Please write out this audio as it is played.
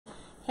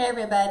Hey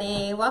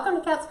everybody, welcome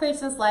to Cat's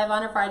Creations Live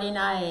on a Friday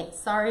night.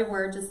 Sorry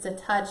we're just a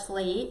touch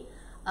late.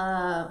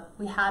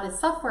 We had a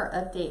software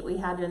update we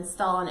had to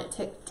install and it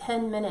took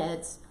 10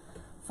 minutes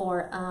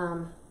for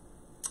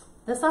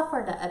the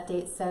software to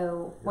update,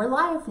 so we're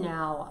live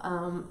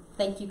now.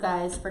 Thank you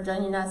guys for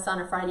joining us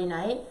on a Friday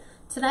night.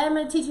 Tonight I'm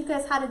going to teach you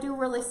guys how to do a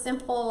really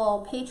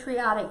simple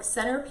Patriotic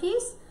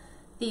centerpiece.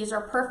 These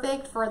are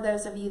perfect for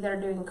those of you that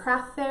are doing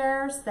craft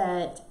fairs,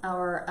 that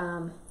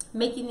are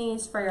making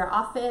these for your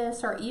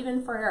office or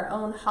even for your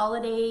own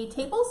holiday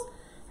tables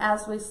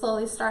as we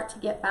slowly start to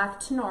get back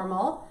to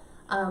normal,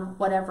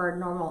 whatever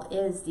normal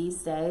is these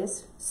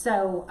days.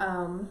 So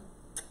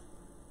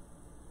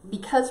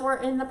because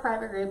we're in the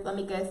private group, let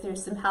me go through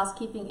some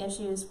housekeeping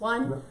issues.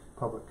 One, no,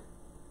 public.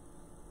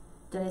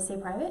 Did I say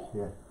private?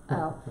 Yeah.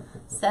 Oh,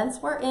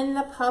 since we're in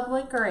the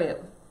public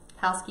group,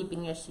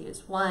 housekeeping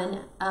issues.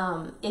 One,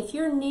 if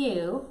you're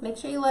new, make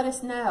sure you let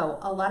us know.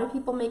 A lot of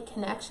people make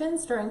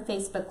connections during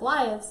Facebook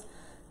Lives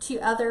to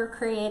other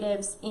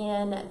creatives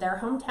in their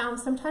hometown,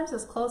 sometimes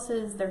as close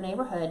as their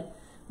neighborhood,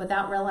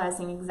 without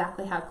realizing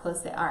exactly how close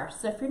they are.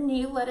 So if you're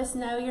new, let us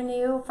know you're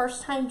new,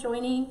 first time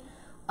joining,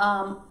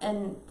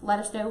 and let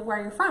us know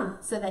where you're from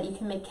so that you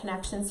can make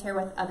connections here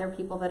with other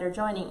people that are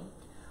joining.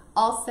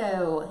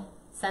 Also,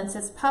 since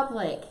it's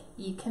public,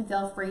 you can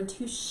feel free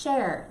to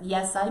share.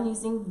 Yes, I'm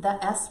using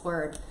the S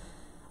word.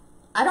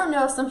 I don't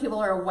know if some people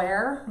are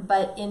aware,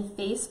 but in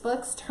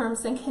Facebook's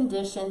terms and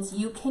conditions,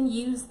 you can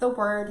use the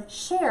word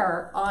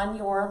share on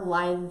your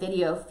live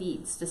video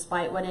feeds,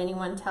 despite what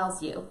anyone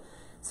tells you.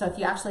 So if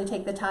you actually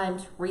take the time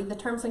to read the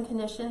terms and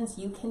conditions,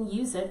 you can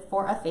use it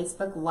for a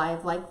Facebook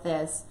Live like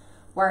this,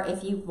 where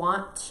if you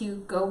want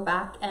to go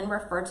back and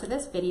refer to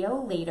this video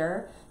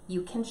later,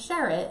 you can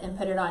share it and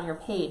put it on your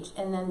page,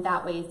 and then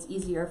that way it's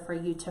easier for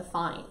you to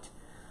find.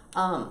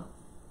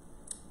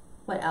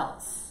 What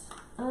else?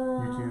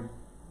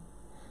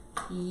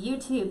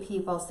 YouTube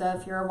people. So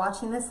if you're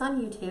watching this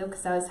on YouTube,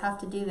 because I always have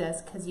to do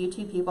this because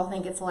YouTube people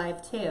think it's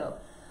live too.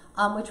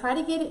 We try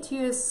to get it to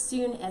you as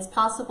soon as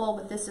possible,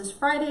 but this is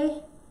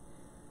Friday.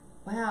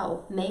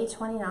 Wow, May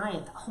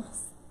 29th.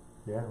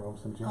 Yeah, we're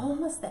almost in June.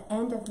 Almost the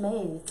end of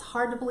May. It's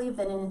hard to believe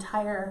that an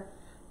entire,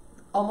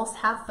 almost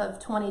half of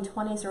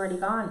 2020 is already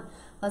gone.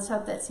 Let's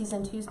hope that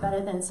season 2 is better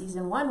than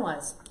season 1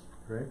 was.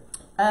 Great.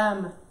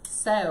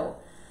 So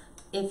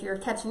if you're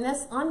catching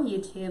this on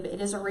YouTube, it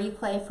is a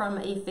replay from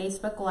a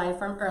Facebook Live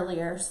from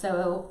earlier.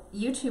 So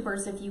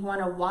YouTubers, if you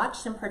want to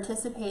watch and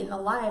participate in the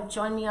live,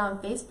 join me on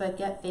Facebook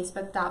at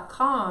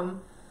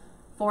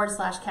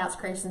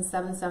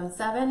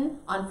facebook.com/CatsCreations777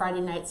 on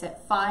Friday nights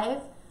at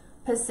 5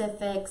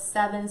 Pacific,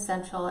 7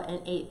 Central,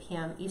 and 8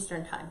 p.m.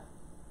 Eastern Time.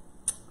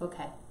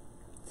 Okay.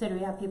 So do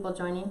we have people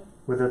joining?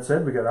 With that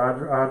said, we got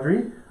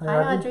Audrey.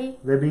 Hi, Audrey.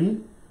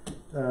 Libby,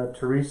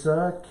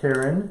 Teresa,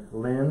 Karen,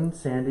 Lynn,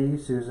 Sandy,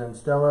 Susan,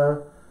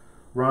 Stella,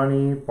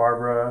 Ronnie,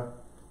 Barbara,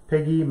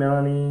 Peggy,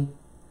 Melanie,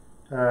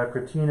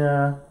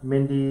 Christina,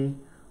 Mindy,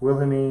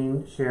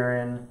 Wilhelmine,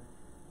 Sharon,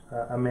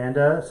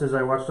 Amanda says,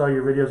 I watched all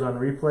your videos on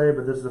replay,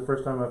 but this is the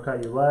first time I've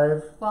caught you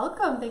live.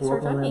 Welcome. Thanks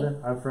for joining.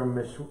 Amanda. I'm from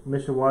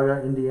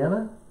Mishawaka,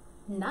 Indiana.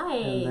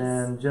 Nice. And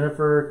then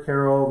Jennifer,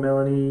 Carol,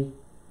 Melanie,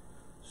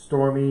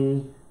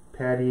 Stormy,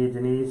 Patty,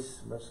 Denise,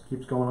 that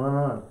keeps going on and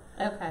on.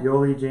 Okay.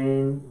 Yoli,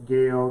 Jane,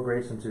 Gail,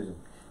 Grace, and Susan.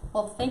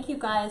 Well, thank you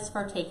guys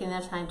for taking the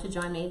time to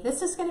join me.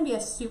 This is going to be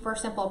a super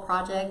simple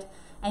project,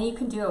 and you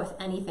can do it with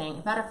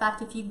anything. Matter of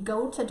fact, if you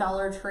go to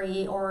Dollar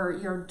Tree or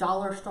your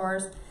dollar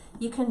stores,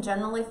 you can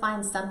generally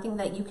find something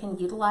that you can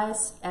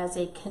utilize as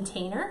a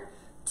container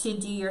to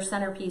do your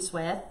centerpiece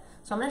with.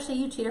 So I'm going to show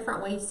you 2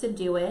 different ways to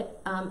do it.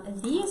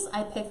 These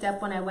I picked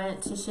up when I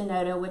went to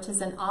Shinoda, which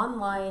is an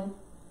online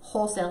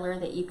wholesaler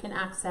that you can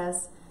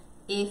access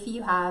if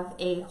you have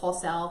a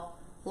wholesale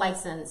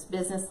license,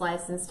 business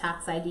license,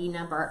 tax ID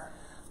number.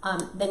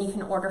 Then you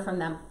can order from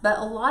them. But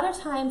a lot of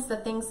times the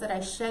things that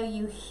I show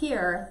you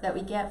here that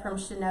we get from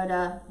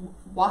Shinoda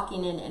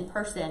walking in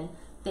person,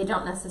 they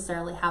don't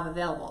necessarily have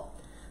available.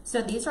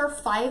 So these are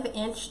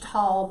 5-inch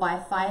tall by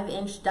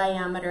 5-inch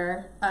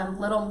diameter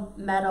little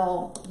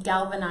metal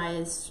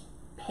galvanized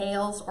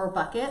pails or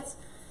buckets,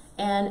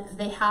 and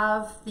they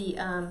have the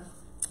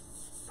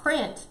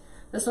print.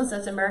 This one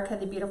says America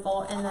the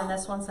Beautiful, and then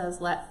this one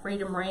says Let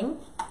Freedom Ring.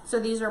 So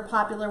these are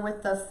popular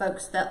with the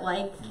folks that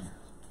like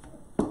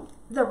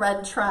the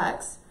red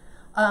trucks,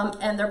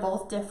 and they're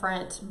both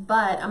different,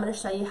 but I'm going to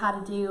show you how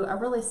to do a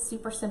really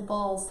super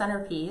simple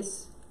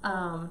centerpiece.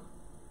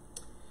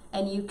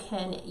 And you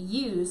can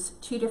use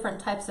 2 different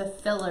types of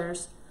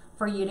fillers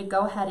for you to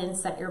go ahead and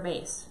set your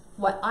base.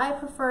 What I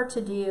prefer to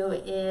do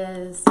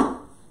is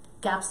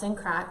gaps and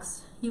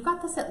cracks. You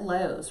got this at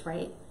Lowe's,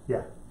 right?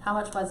 Yeah. How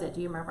much was it?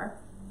 Do you remember?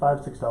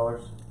 $5,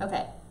 $6.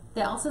 Okay.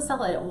 They also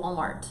sell it at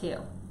Walmart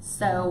too.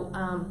 So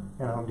and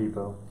Home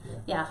Depot.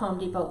 Yeah, Home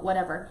Depot,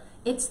 whatever.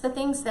 It's the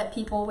things that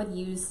people would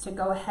use to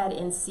go ahead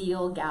and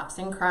seal gaps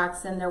and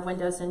cracks in their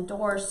windows and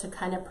doors to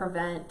kind of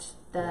prevent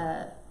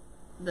the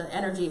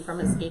energy from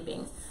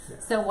escaping. Yeah.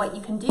 So what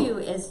you can do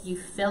is you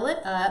fill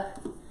it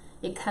up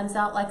It comes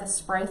out like a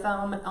spray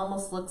foam. It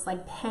almost looks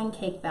like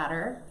pancake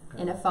batter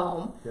in a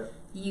foam. Yep.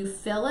 You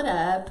fill it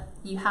up.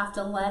 You have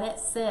to let it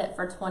sit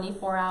for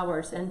 24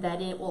 hours and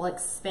then it will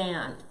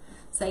expand.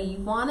 So you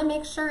want to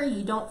make sure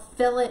you don't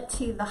fill it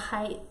to the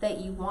height that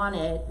you want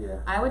it. Yeah.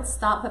 I would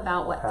stop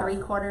about, what, Half.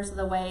 3/4 of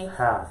the way?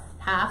 Half.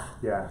 Half?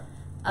 Yeah.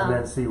 And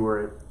then see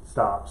where it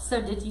stops.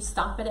 So did you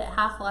stop it at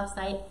half last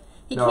night?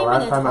 He No, came in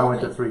last and time I told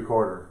went me. to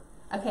 3/4.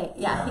 Okay,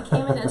 yeah, he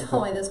came in and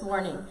told me this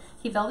morning.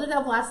 He filled it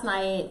up last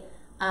night,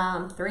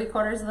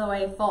 3/4 of the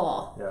way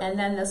full. Yeah. And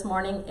then this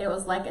morning it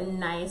was like a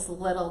nice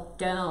little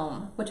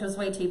dome, which was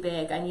way too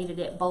big. I needed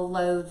it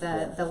below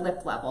the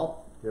lip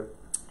level. Yep.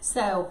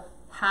 So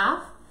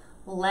half,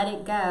 let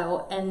it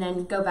go, and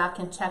then go back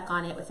and check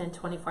on it within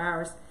 24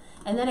 hours.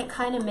 And then it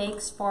kind of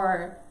makes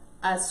for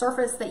a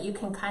surface that you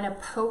can kind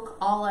of poke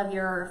all of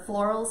your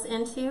florals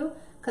into,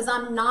 because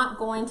I'm not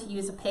going to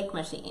use a pick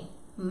machine.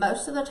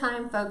 Most of the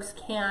time folks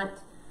can't.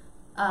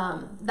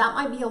 That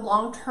might be a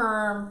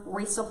long-term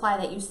resupply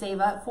that you save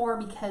up for,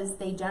 because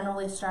they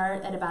generally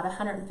start at about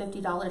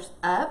 $150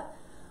 up,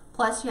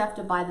 plus you have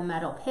to buy the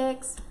metal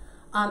picks,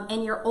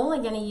 and you're only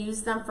going to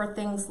use them for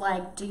things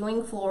like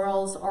doing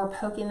florals or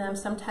poking them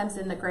sometimes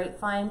in the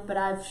grapevine, but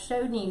I've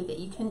shown you that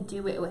you can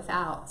do it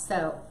without,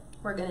 so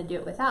we're going to do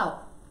it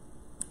without.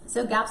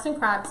 So gaps and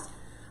cracks,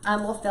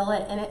 we'll fill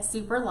it, and it's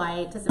super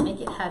light, doesn't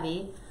make it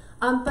heavy.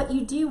 But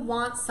you do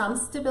want some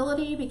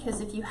stability,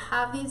 because if you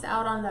have these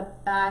out on the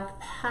back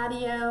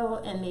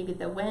patio and maybe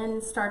the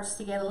wind starts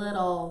to get a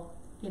little,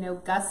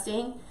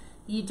 gusting,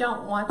 you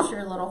don't want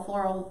your little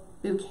floral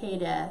bouquet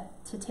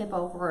to tip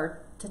over,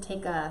 to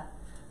take a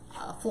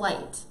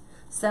flight.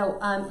 So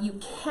you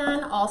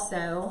can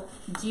also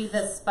do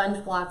the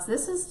sponge blocks.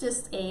 This is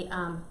just a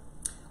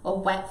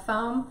wet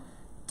foam.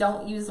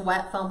 Don't use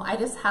wet foam. I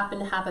just happen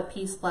to have a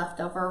piece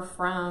left over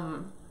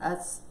from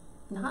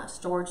not a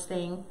storage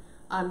thing.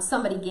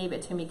 Somebody gave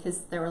it to me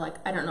because they were like,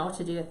 I don't know what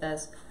to do with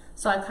this.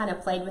 So I kind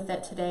of played with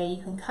it today.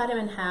 You can cut them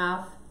in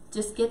half.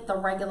 Just get the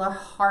regular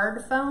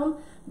hard foam.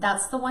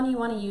 That's the one you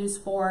want to use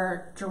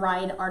for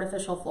dried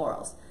artificial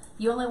florals.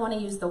 You only want to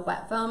use the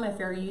wet foam if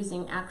you're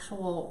using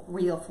actual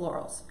real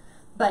florals.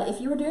 But if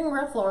you were doing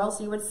real florals,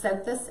 you would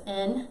soak this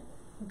in,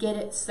 get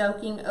it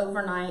soaking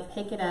overnight,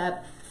 pick it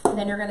up, and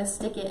then you're going to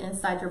stick it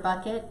inside your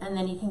bucket, and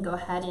then you can go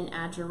ahead and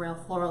add your real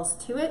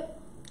florals to it.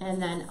 And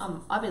then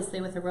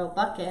obviously with a real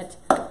bucket,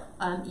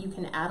 you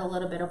can add a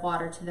little bit of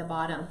water to the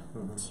bottom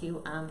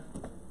to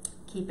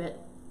keep it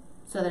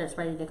so that it's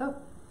ready to go.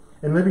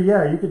 And Libby,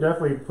 yeah, you could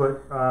definitely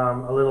put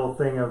a little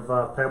thing of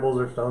pebbles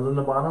or stones in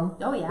the bottom.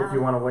 Oh yeah. If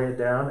you want to weigh it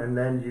down, and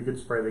then you could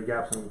spray the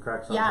gaps and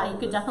cracks on top Yeah, you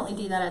could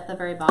definitely do that at the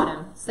very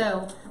bottom.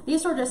 So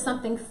these are just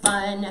something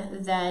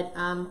fun that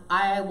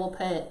I will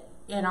put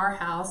in our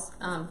house.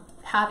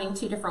 Having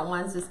two different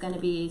ones is going to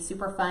be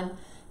super fun.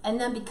 And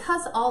then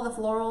because all the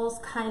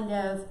florals kind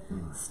of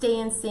stay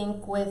in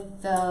sync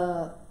with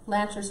the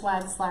Lancer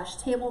Swag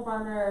 / table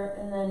runner,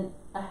 and then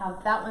I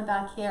have that one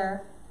back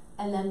here,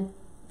 and then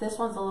this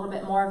one's a little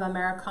bit more of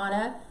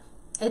Americana.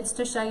 It's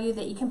to show you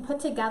that you can put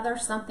together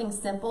something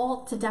simple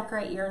to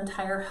decorate your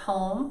entire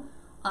home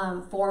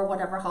for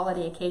whatever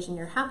holiday occasion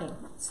you're having.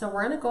 So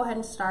we're going to go ahead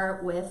and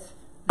start with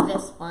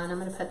this one. I'm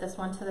going to put this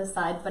one to the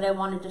side, but I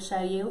wanted to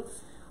show you.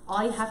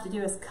 All you have to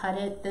do is cut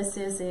it. This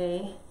is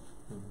a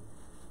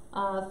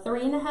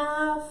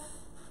 3.5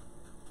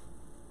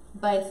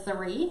 by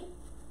 3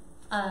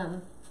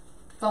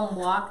 foam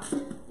block.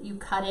 You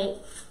cut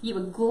it, you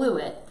would glue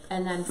it,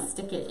 and then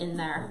stick it in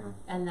there,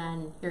 and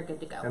then you're good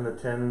to go. And the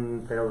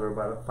 10 pails are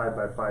about 5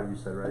 by 5, you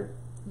said, right?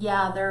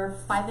 Yeah, they're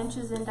 5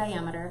 inches in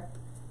diameter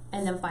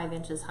and then 5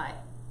 inches high.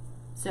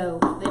 So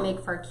they make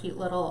for a cute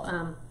little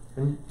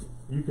and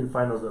you can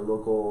find those at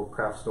local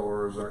craft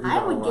stores or even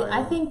online.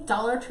 I think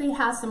Dollar Tree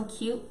has some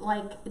cute,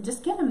 like,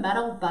 just get a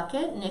metal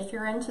bucket, and if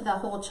you're into the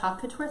whole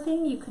choc couture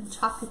thing, you could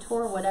choc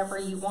couture whatever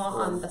you want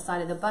on the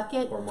side of the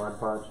bucket. Or Mod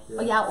Podge. Yeah.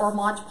 Oh, yeah, or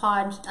Mod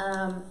Podge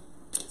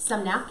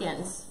some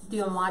napkins.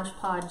 Do a Mod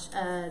Podge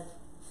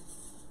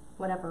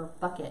whatever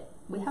bucket.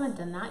 We haven't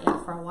done that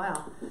yet for a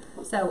while.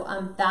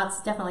 So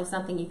that's definitely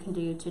something you can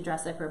do to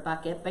dress up your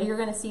bucket. But you're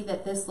going to see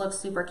that this looks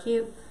super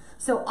cute.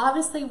 So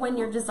obviously when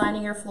you're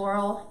designing your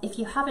floral, if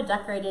you have a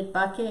decorated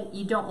bucket,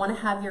 you don't want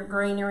to have your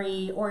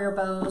greenery or your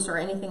bows or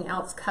anything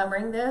else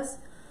covering this.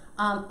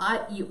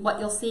 What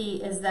you'll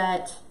see is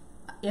that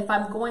if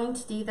I'm going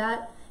to do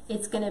that,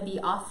 it's going to be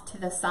off to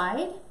the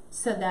side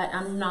so that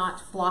I'm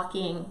not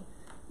blocking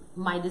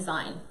my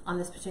design on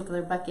this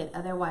particular bucket.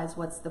 Otherwise,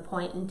 what's the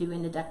point in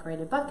doing a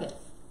decorated bucket?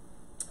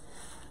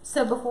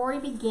 So before we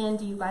begin,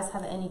 do you guys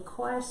have any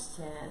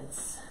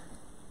questions?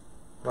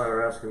 Well,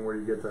 they're asking where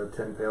you get the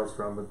 10 pails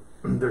from, but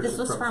this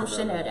was from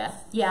Shinoda.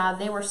 Yeah,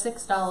 they were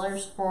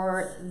 $6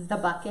 for the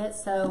bucket,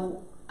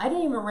 so I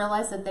didn't even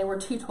realize that they were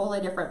two totally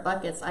different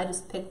buckets. I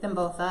just picked them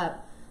both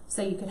up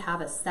so you could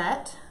have a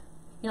set.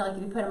 You know, like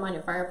if you put them on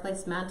your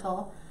fireplace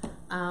mantle.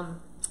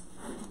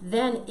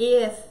 Then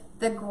if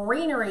the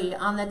greenery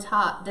on the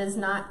top does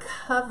not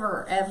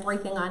cover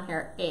everything on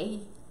here, a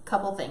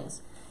couple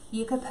things.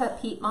 You could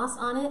put peat moss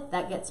on it,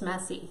 that gets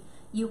messy.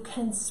 you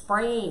can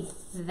spray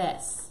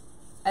this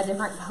a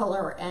different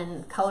color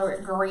and color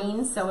it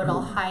green so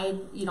it'll hide,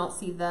 you don't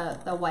see the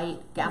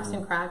white gaps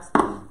and cracks,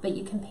 but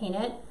you can paint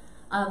it.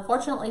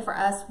 Fortunately for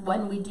us,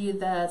 when we do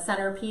the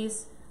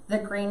centerpiece, the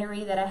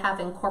greenery that I have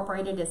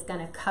incorporated is going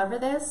to cover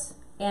this.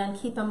 And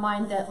keep in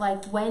mind that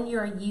like when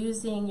you're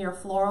using your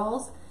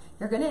florals,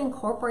 you're going to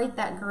incorporate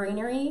that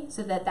greenery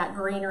so that that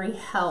greenery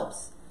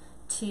helps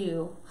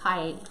to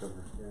hide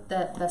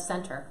the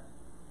center.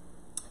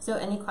 So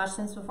any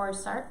questions before I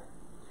start?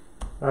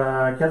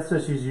 Kat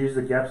says she's used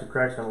the gaps and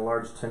cracks on a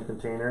large tin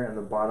container and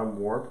the bottom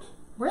warped.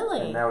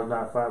 Really? And that was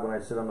not flat when I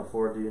sit on the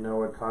floor. Do you know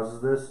what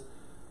causes this?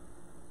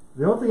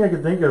 The only thing I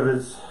could think of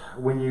is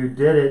when you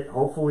did it,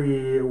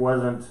 hopefully it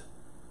wasn't,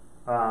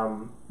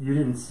 you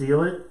didn't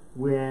seal it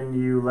when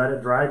you let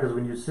it dry, because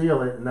when you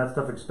seal it and that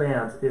stuff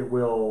expands,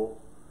 it'll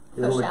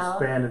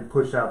expand and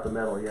push out the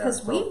metal. Yeah,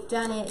 because we've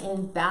done it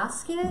in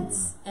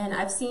baskets, and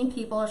I've seen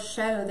people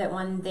show that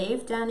when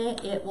they've done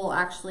it, it will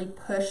actually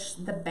push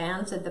the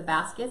bands of the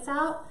baskets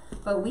out,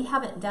 but we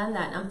haven't done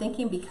that. And I'm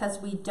thinking because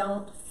we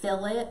don't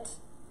fill it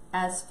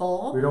as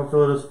full. We don't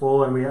fill it as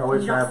full, and we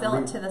always you don't fill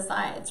it to the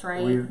sides,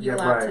 right? You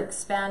allow it to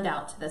expand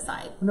out to the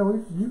side.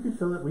 No, you can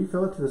fill it. We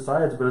fill it to the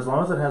sides, but as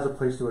long as it has a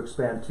place to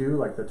expand to,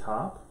 like the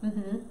top.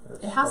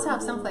 It has to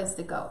have some place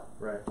to go.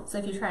 Right. So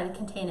if you try to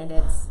contain it,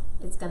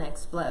 it's going to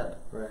explode.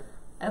 Right.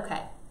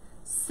 Okay.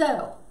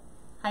 So,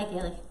 hi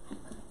Kaylee.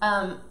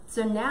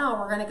 So now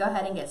we're going to go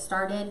ahead and get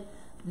started.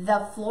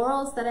 The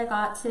florals that I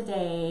got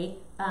today,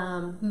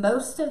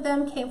 most of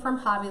them came from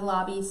Hobby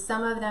Lobby.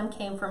 Some of them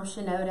came from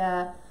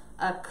Shinoda.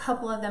 A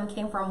couple of them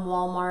came from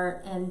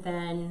Walmart, and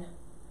then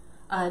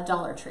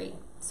Dollar Tree.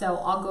 So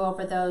I'll go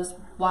over those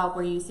while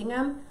we're using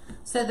them.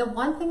 So the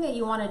one thing that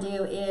you want to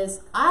do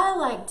is, I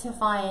like to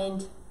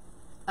find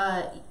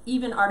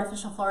even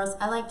artificial florals.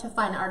 I like to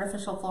find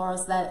artificial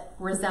florals that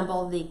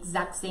resemble the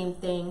exact same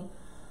thing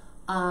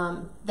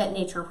that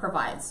nature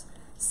provides.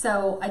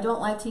 So I don't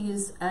like to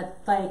use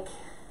let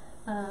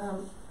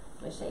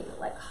me show you,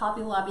 like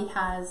Hobby Lobby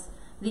has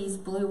these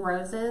blue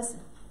roses.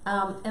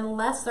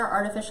 Unless they're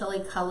artificially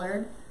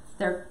colored,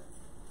 there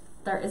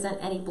isn't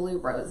any blue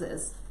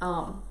roses.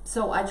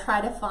 So I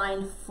try to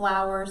find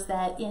flowers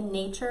that in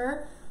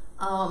nature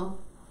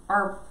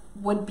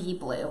would be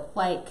blue,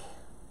 like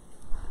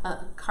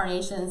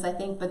carnations, I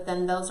think, but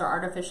then those are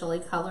artificially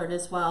colored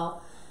as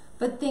well.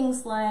 But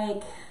things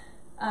like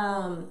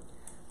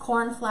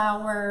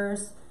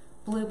cornflowers,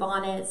 blue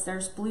bonnets,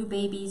 there's blue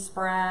baby's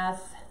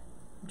breath.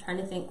 I'm trying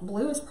to think.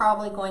 Blue is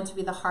probably going to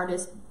be the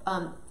hardest.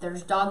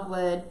 There's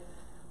dogwood.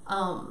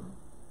 I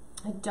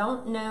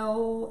don't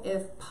know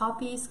if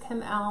poppies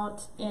come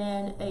out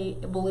in a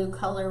blue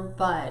color,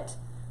 but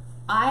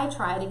I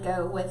try to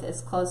go with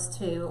as close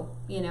to,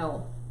 you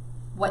know,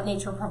 what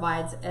nature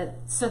provides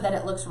so that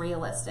it looks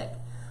realistic.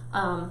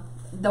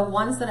 The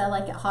ones that I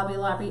like at Hobby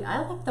Lobby,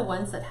 I like the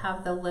ones that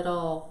have the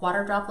little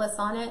water droplets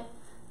on it.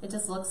 It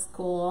just looks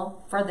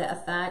cool for the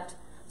effect.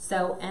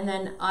 So, and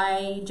then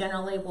I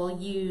generally will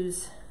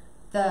use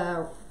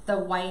the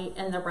white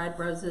and the red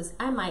roses.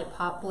 I might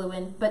pop blue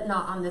in, but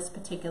not on this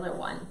particular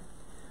one.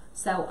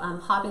 So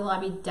Hobby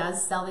Lobby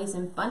does sell these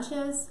in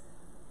bunches.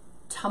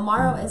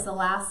 Tomorrow is the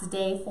last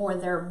day for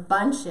their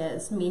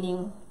bunches,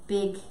 meaning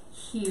big,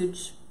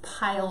 huge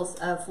piles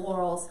of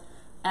florals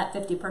at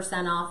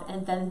 50% off.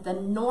 And then the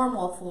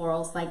normal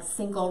florals, like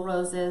single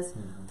roses,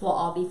 will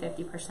all be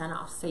 50%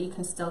 off. So you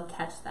can still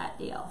catch that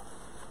deal.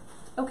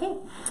 Okay,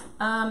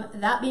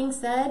 that being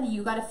said,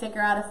 you got to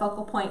figure out a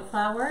focal point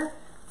flower.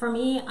 For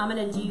me, I'm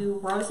going to do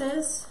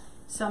roses.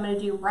 So I'm going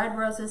to do red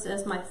roses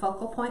as my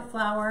focal point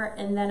flower,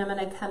 and then I'm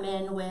going to come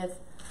in with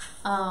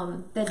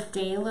the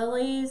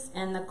daylilies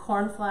and the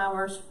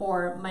cornflowers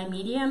for my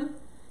medium.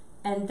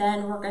 And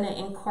then we're going to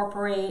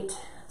incorporate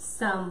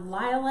some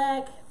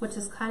lilac, which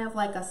is kind of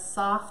like a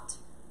soft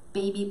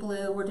baby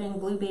blue. We're doing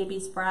blue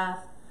baby's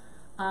breath.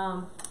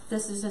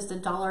 This is just a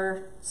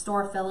dollar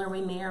store filler.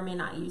 We may or may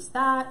not use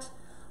that.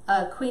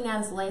 Queen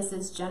Anne's lace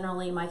is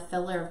generally my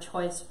filler of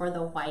choice for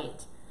the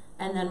white.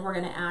 And then we're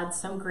going to add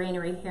some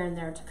greenery here and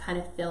there to kind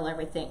of fill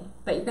everything.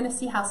 But you're going to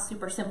see how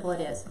super simple it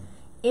is.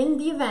 In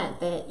the event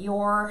that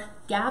your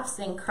gaps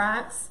and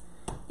cracks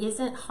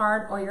isn't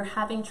hard, or you're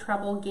having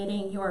trouble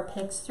getting your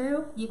picks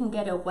through, you can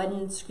get a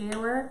wooden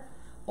skewer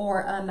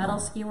or a metal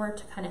skewer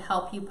to kind of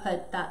help you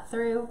put that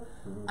through.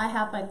 I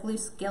have my glue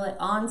skillet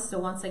on, so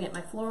once I get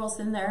my florals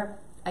in there,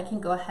 I can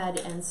go ahead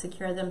and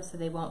secure them so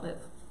they won't move.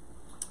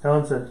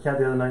 Helen said, Kat,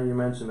 the other night you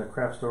mentioned a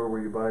craft store where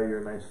you buy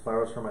your nice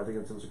flowers from. I think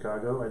it's in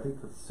Chicago. I think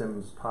it's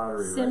Sims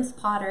Pottery, Sims right?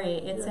 Pottery.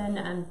 It's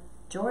in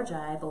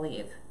Georgia, I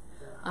believe.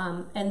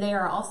 And they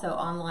are also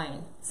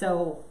online.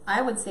 So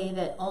I would say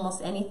that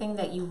almost anything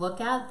that you look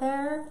at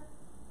there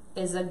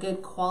is a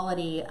good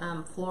quality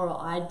floral.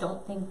 I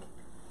don't think,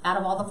 out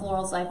of all the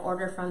florals I've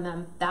ordered from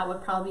them, that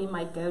would probably be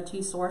my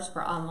go-to source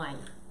for online.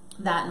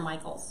 That and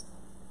Michael's.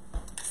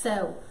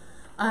 So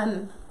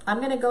I'm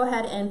going to go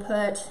ahead and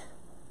put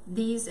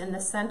these in the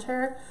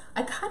center.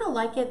 I kind of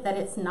like it that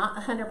it's not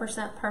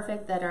 100%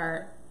 perfect, that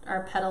our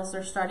petals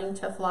are starting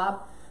to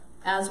flop,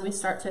 as we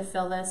start to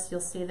fill this,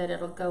 you'll see that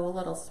it'll go a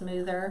little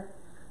smoother.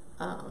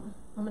 I'm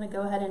going to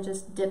go ahead and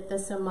just dip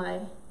this in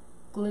my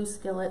glue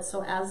skillet,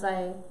 so as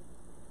I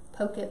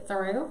poke it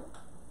through,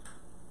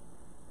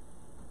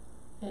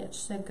 it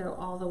should go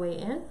all the way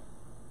in.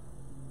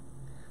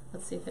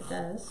 Let's see if it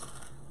does.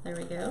 There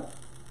we go.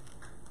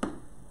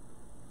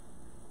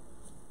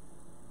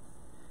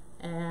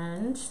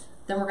 And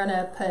then we're going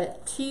to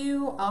put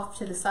 2 off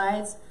to the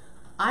sides.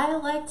 I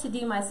like to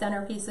do my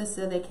centerpieces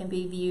so they can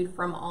be viewed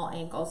from all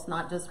angles,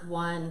 not just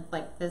one,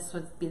 like this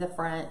would be the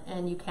front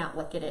and you can't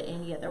look at it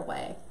any other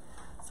way.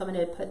 So I'm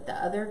going to put the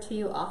other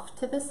 2 off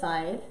to the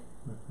side.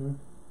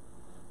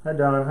 Hi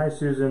Don, hi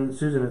Susan.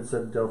 Susan had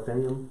said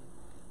delphinium.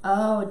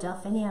 Oh,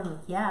 delphinium,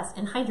 yes,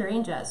 and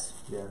hydrangeas,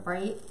 Yeah.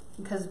 right?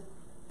 Because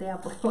they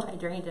have blue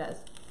hydrangeas.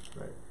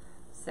 Right.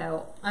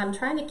 So I'm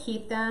trying to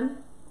keep them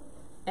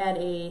at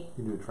a...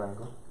 You do a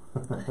triangle?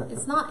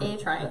 It's not a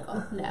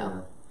triangle, no.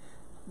 Yeah.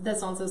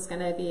 This one's just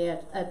going to be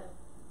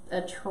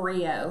a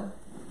trio,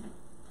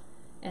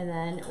 and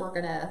then we're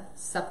going to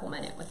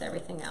supplement it with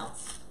everything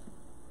else.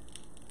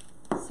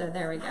 So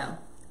there we go.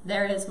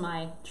 There is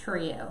my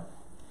trio.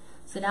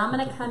 So now I'm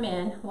going to come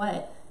in,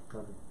 what?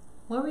 Nothing.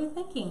 What were you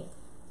thinking?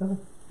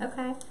 Nothing.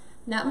 Okay.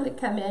 Now I'm going to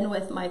come in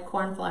with my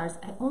cornflowers.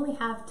 I only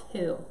have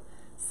 2.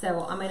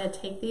 So I'm going to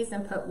take these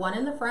and put 1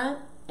 in the front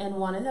and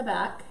 1 in the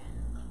back.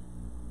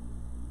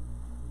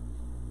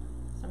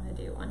 So I'm going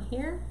to do 1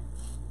 here.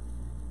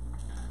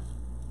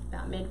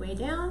 About midway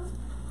down,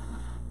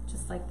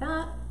 just like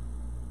that.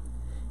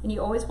 And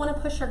you always want to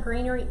push your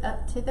greenery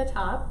up to the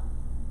top,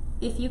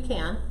 if you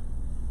can.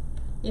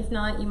 If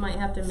not, you might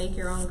have to make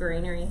your own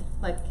greenery,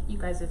 like you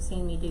guys have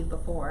seen me do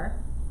before.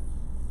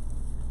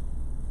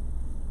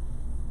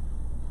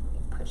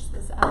 Push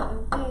this out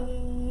of the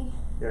way.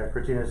 Yeah,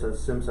 Christina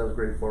says Sims has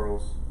great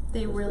florals.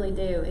 They really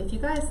do. If you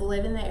guys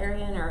live in the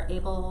area and are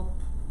able,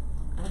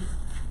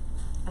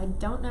 I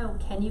don't know,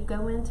 can you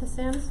go into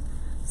Sims?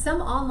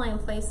 Some online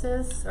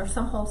places or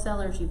some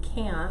wholesalers you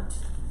can't.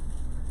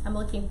 I'm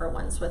looking for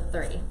ones with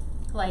 3.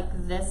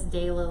 Like this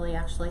Daylily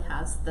actually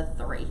has the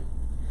 3.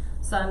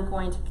 So I'm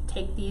going to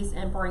take these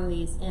and bring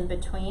these in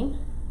between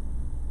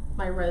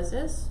my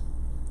roses.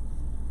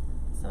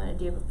 So I'm going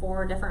to do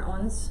 4 different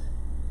ones.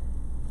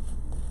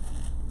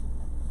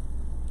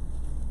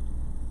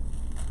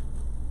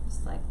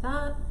 Just like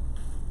that.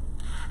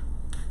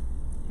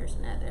 Here's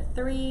another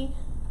 3.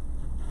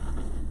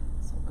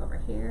 So we'll go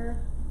over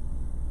here.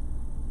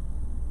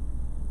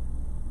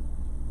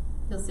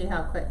 You'll see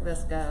how quick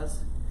this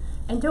goes.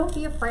 And don't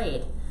be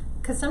afraid,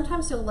 because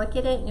sometimes you'll look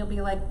at it and you'll be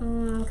like,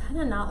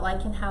 kind of not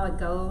liking how it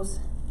goes.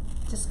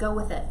 Just go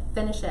with it,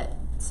 finish it,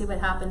 see what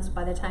happens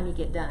by the time you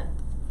get done.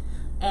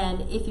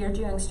 And if you're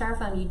doing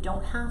styrofoam, you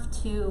don't have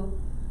to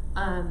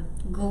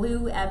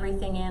glue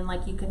everything in.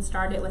 Like you can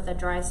start it with a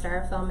dry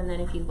styrofoam, and then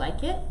if you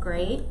like it,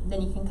 great.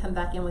 Then you can come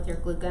back in with your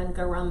glue gun,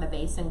 go around the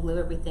base and glue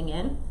everything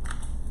in.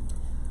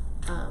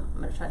 I'm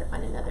going to try to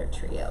find another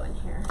trio in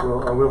here. Well,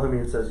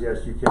 Wilhelmine says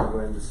yes, you can go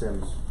into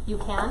Sims. You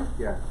can?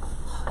 Yeah.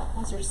 Oh,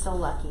 you guys are so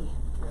lucky.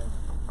 Yeah.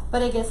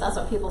 But I guess that's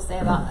what people say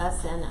about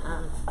us in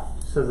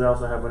Says they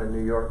also have one in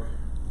New York,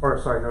 or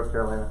sorry, North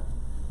Carolina.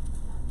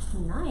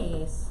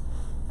 Nice.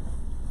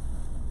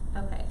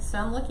 Okay, so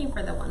I'm looking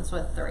for the ones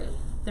with 3.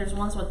 There's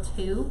ones with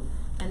 2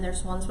 and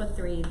there's ones with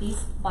 3. These,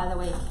 by the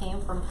way,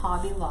 came from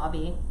Hobby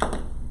Lobby.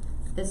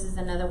 This is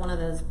another one of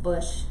those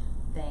bush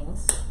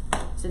things.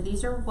 So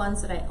these are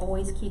ones that I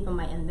always keep in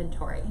my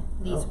inventory.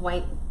 These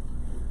white,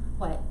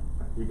 what?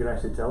 You can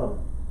actually tell them.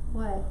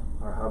 What?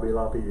 Our Hobby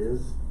Lobby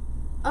is.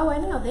 Oh, I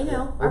know, they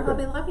know. Yeah, Our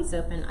Hobby Lobby's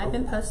open. I've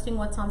been posting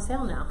what's on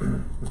sale now.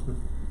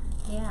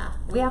 Yeah,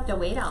 we have to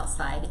wait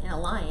outside in a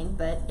line,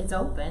 but it's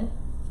open.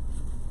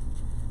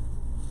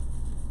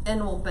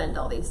 And we'll bend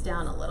all these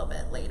down a little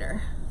bit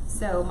later.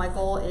 So my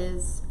goal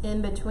is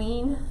in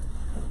between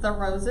the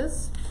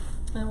roses,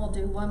 and we'll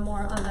do 1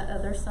 more on the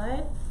other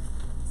side.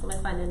 So I'm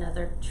gonna find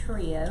another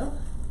trio.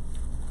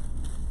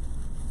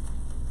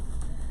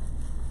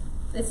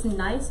 It's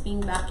nice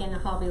being back in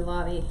Hobby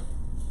Lobby.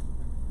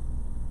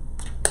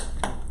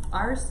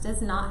 Ours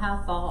does not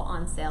have fall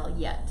on sale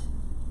yet.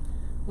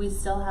 We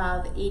still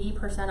have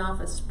 80%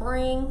 off of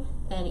spring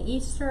and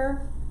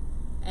Easter,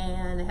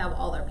 and they have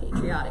all their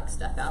Patriotic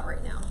stuff out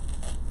right now.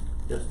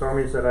 Yeah,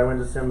 Stormy said, I went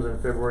to Sims in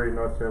February in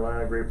North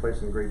Carolina, great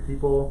place and great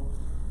people.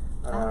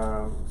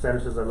 Sandra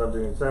says, I love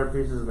doing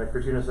centerpieces, and then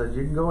Christina says,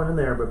 you can go in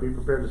there, but be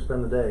prepared to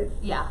spend the day.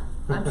 Yeah,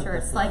 I'm sure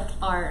it's like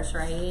ours,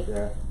 right?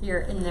 Yeah.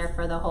 You're in there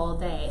for the whole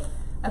day.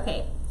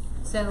 Okay,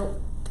 so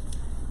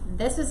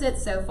this is it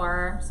so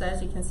far. So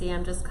as you can see,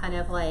 I'm just kind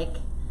of like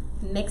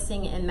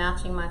mixing and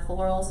matching my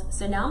florals.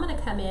 So now I'm going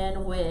to come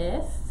in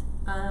with,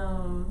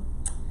 I'm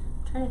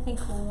trying to think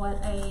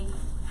what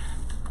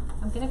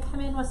I'm going to come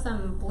in with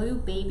some blue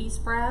baby's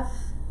breath.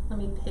 Let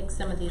me pick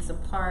some of these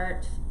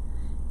apart.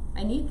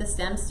 I need the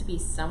stems to be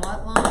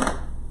somewhat long.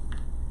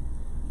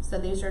 So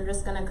these are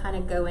just going to kind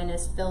of go in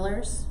as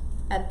fillers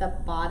at the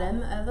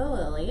bottom of the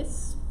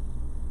lilies.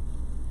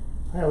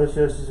 Hi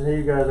Alicia, she says, hey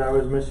you guys, I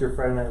always miss your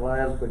Friday Night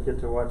Lives, but get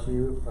to watch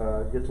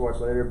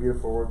later.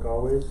 Beautiful work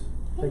always.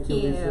 Thank you,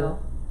 you. Lisa.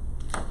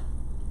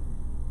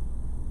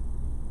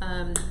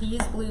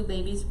 These blue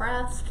baby's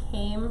breaths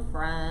came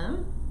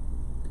from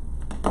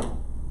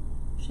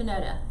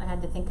Shinoda. I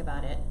had to think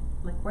about it.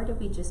 Like, where did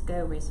we just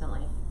go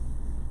recently?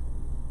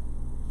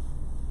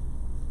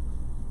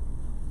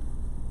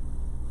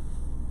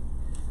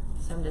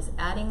 So I'm just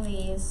adding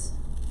these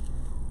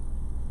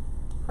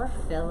for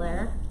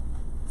filler.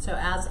 So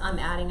as I'm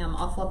adding them,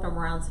 I'll flip them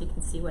around so you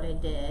can see what I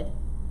did.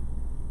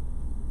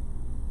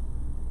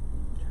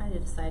 Trying to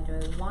decide, do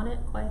I want it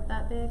quite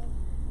that big?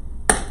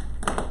 I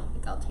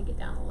think I'll take it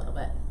down a little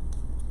bit.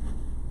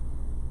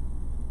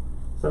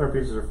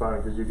 Centerpieces are fun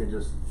because you can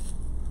just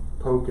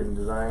poke and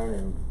design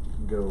and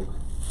go.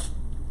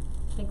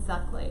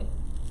 Exactly.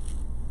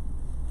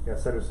 Yeah,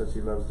 Cedar said she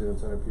loves doing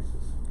centerpieces.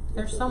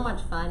 They're so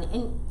much fun,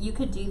 and you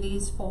could do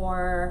these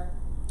for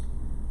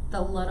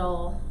the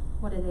little,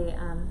 what are they,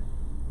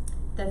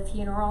 the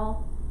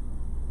funeral,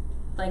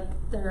 like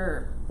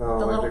they're the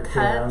like little the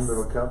cups.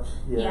 Little cups.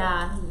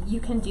 Yeah, you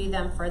can do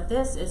them for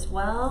this as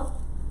well.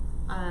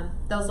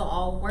 Those will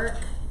all work.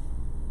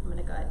 I'm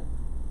gonna go ahead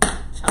and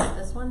chop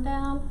this one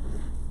down.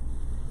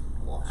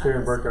 We'll add Sharon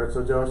this Burkhardt,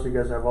 so jealous you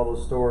guys have all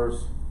those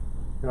stores.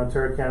 In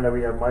Ontario, Canada,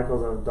 we have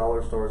Michael's and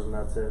dollar stores, and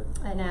that's it.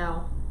 I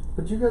know.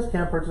 But you guys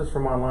can purchase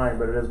from online,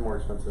 but it is more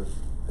expensive.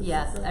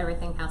 Yes,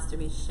 everything has to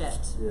be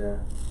shipped. Yeah.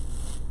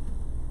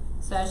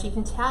 So as you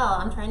can tell,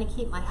 I'm trying to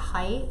keep my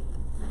height.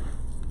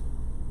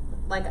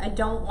 Like, I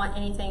don't want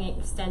anything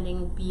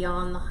extending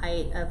beyond the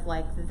height of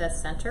like the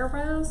center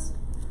rows.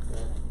 Yeah.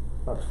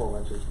 About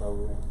 12 inches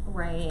probably.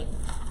 Right.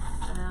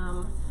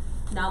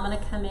 Now I'm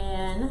gonna come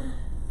in,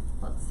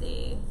 let's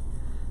see,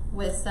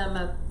 with some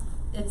of,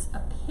 it's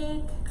a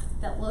pig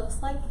that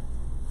looks like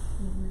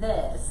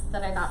this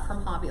that I got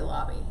from Hobby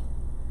Lobby.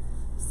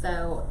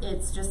 So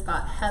it's just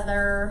got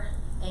heather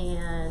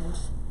and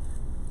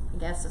I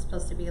guess it's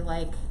supposed to be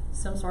like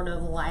some sort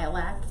of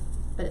lilac,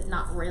 but it's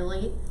not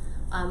really.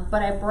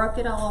 But I broke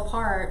it all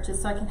apart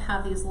just so I can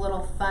have these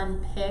little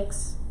fun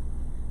picks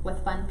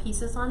with fun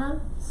pieces on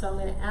them. So I'm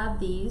going to add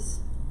these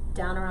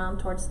down around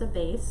towards the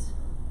base,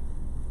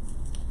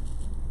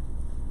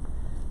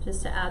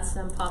 just to add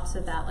some pops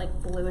of that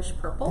like bluish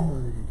purple.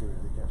 What did you do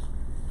with it,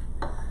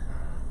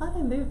 I thought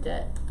I moved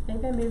it.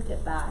 Maybe I moved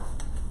it back.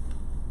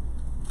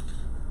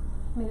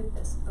 Move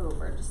this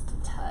over just a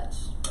touch.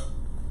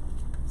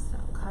 So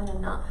I'm kind of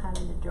not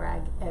having to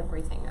drag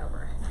everything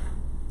over.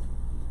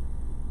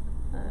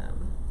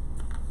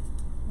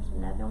 There's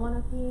another one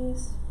of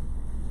these.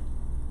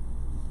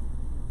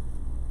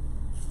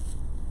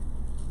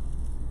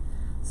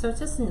 So it's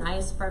just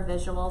nice for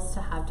visuals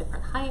to have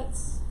different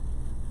heights.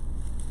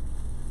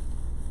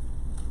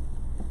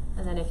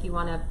 And then if you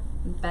want to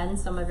bend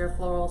some of your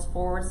florals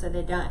forward so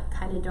they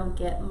don't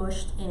get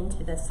mushed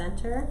into the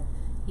center,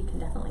 you can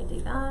definitely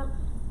do that.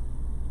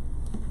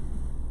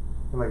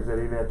 And like I said,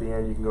 even at the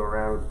end, you can go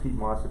around with peat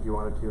moss if you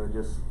wanted to, and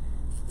just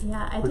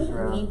Yeah, I push didn't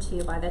around. need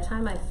to. By the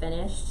time I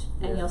finished,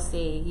 and Yeah. you'll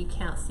see, you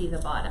can't see the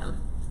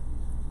bottom.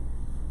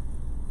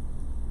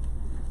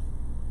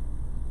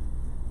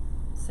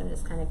 So I'm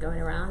just kind of going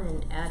around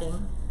and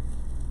adding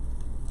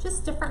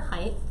just different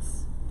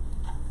heights,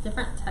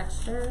 different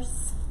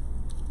textures,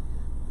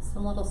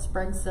 some little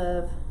sprigs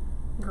of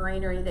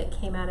greenery that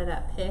came out of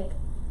that pick.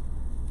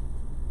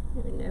 I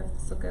don't even know if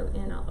this will go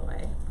in all the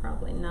way.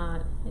 Probably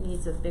not. It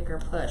needs a bigger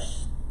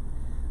push,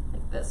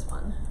 like this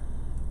one.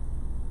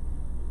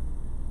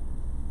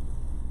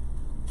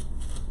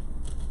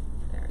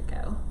 There we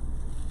go.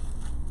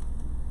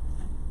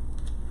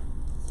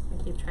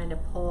 I keep trying to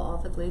pull all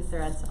the glue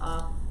threads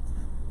off.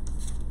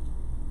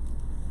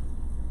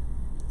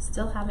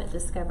 Still haven't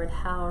discovered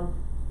how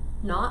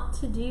not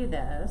to do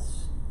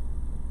this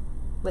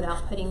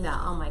without putting that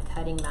on my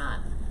cutting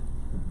mat.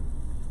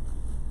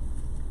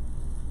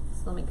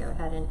 So let me go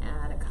ahead and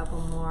add a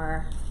couple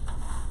more.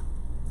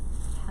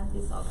 Have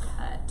these all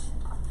cut.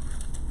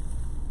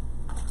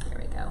 There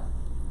we go.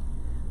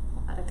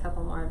 I'll add a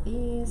couple more of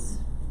these.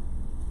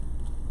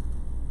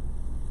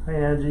 Hi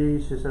Angie,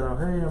 she said, oh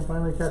hey, I'm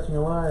finally catching you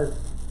live.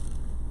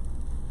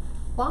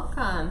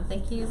 Welcome.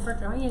 Thank you for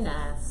joining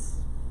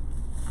us.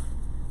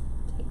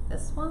 Take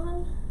this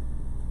one.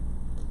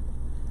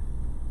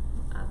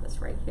 I'll add this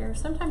right here.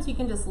 Sometimes you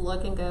can just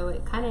look and go,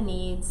 it kind of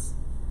needs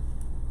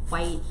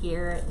white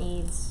here. It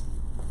needs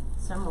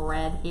some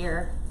red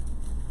here.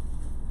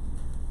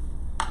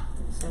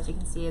 So as you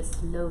can see, it's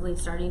slowly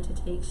starting to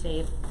take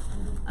shape.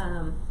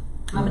 I'm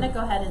going to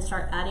go ahead and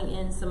start adding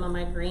in some of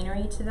my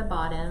greenery to the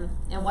bottom.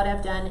 And what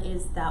I've done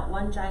is that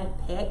one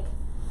giant pick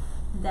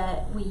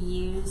that we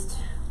used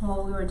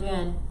when we were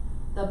doing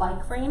the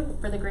bike frame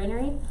for the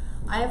greenery,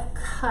 I've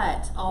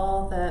cut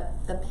all the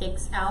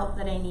picks out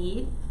that I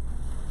need.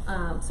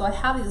 So I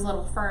have these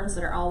little ferns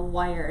that are all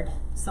wired.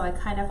 So I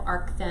kind of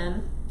arc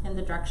them in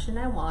the direction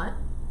I want.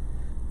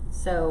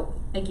 So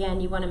again,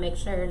 you want to make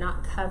sure you're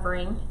not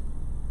covering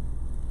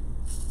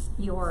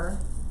your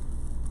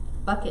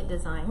bucket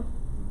design.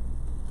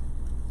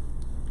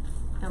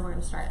 And we're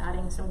going to start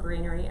adding some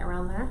greenery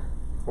around there.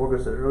 Olga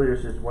said earlier,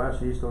 she said, wow,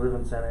 she used to live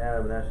in Santa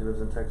Ana, but now she lives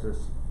in Texas.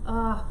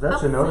 That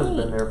Shinoda's quaint.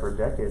 been there for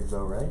decades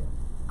though, right?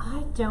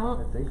 I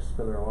don't I think it's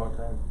been there a long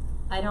time.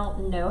 I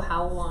don't know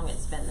how long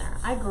it's been there.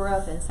 I grew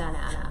up in Santa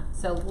Ana,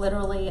 so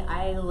literally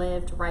I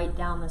lived right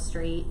down the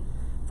street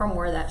from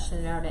where that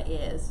Shinoda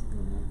is.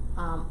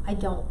 I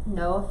don't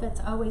know if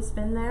it's always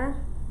been there.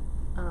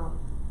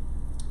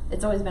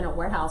 It's always been a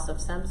warehouse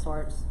of some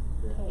sorts.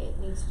 Yeah. Okay, it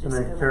needs to And just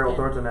then go Carol in.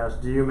 Thornton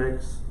asked, do you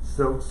mix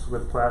silks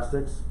with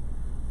plastics?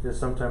 It's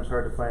sometimes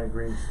hard to find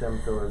green stem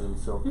fillers in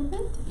silk.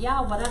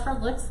 Yeah, whatever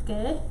looks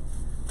good.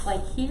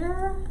 Like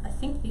here, I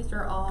think these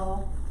are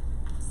all,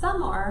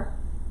 some are.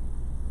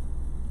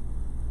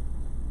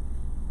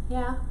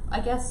 Yeah,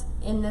 I guess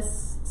in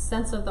this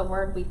sense of the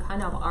word, we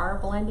kind of are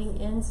blending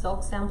in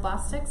silks and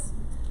plastics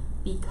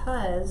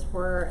because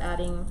we're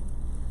adding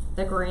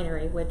the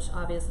greenery, which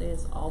obviously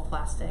is all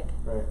plastic.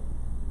 Right.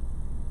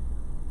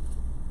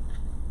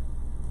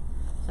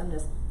 So I'm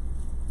just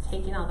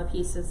taking all the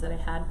pieces that I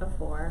had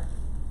before,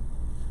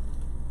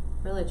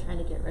 really trying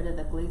to get rid of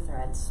the glue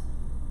threads.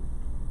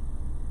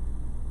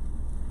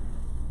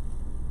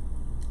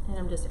 And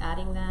I'm just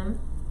adding them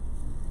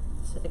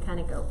so they kind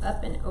of go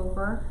up and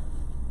over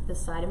the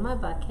side of my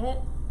bucket.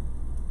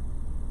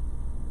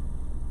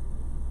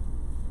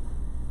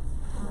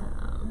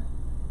 I'm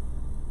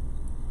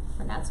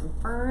gonna add some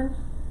fern.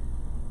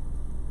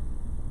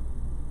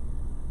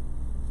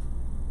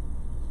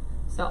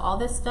 So all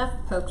this stuff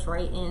pokes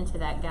right into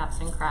that gaps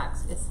and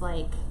cracks.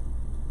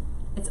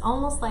 It's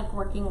almost like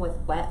working with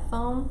wet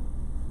foam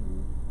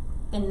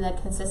in the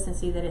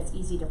consistency that it's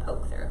easy to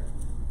poke through.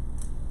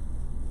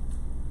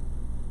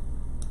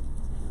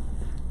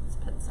 Let's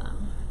put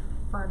some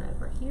fern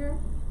over here.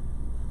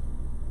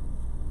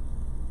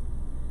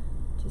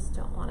 Just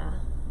don't want to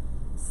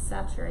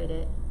saturate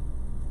it,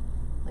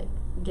 like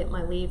get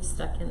my leaves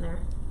stuck in there.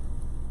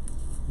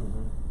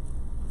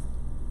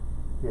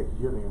 Yeah, 'cause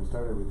you haven't even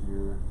started with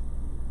your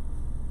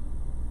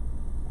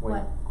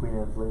Queen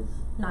Anne's lace.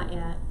 Not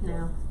yet,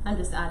 no. I'm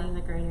just adding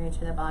the greenery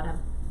to the bottom.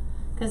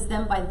 Because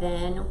then by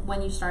then,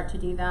 when you start to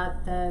do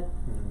that,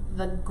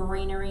 the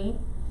greenery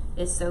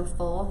is so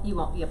full, you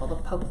won't be able to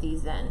poke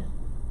these in.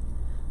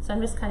 So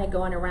I'm just kind of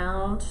going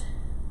around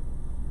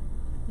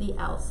the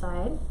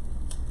outside.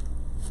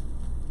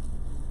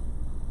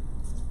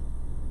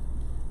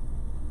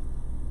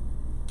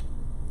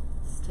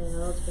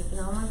 Still taking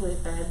all my glue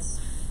threads.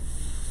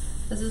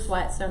 This is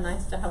why it's so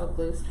nice to have a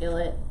glue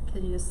skillet,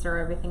 because you just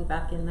throw everything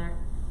back in there.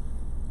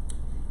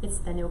 It's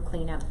the no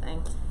cleanup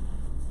thing.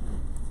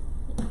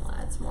 I'll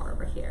add some more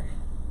over here.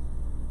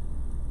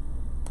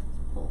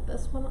 Let's pull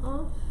this one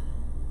off.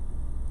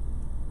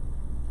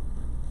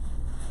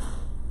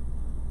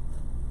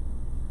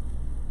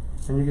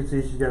 And you can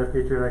see she's got a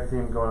patriotic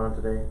theme going on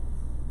today.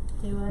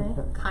 Do I?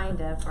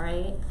 Kind of,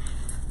 right?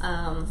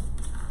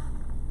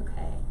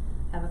 Okay,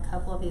 I have a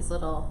couple of these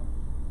little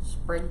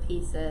sprig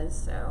pieces,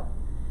 so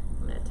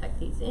I'm going to tuck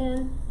these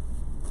in.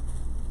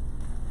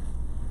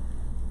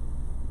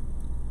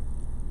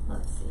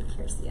 Let's see,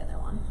 here's the other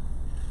one.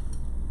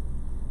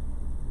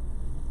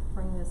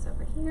 Bring this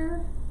over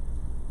here.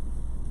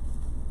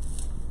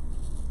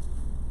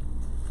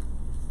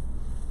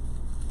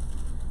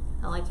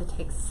 I like to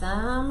take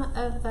some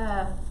of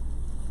the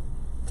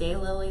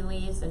daylily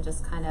leaves and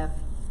just kind of,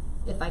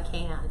 if I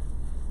can,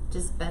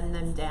 just bend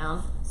them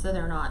down so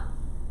they're not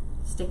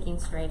sticking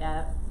straight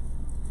up.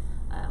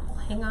 We'll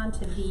hang on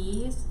to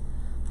these.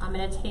 I'm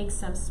going to take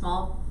some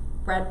small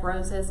red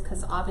roses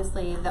because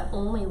obviously the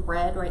only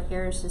red right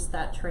here is just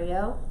that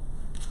trio.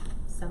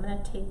 So I'm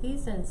going to take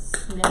these and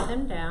snip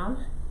them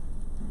down.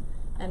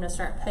 I'm going to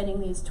start putting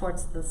these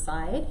towards the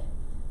side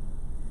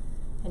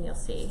and you'll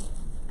see.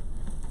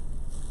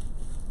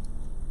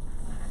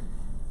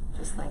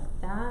 Just like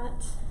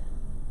that.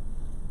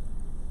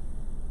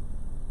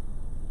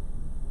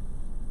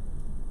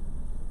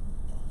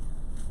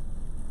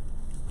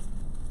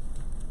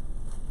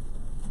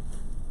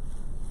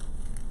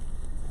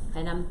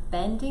 And I'm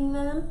bending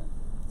them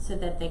so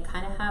that they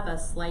kind of have a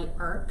slight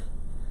arc.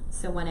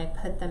 So when I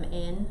put them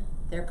in,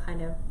 they're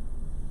kind of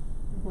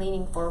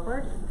leaning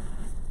forward.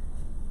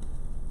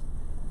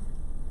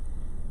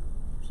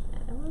 There's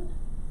another one.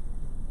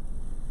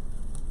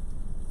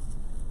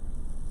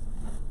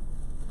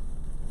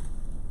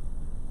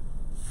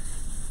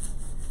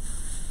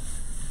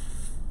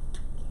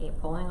 Okay,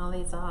 pulling all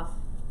these off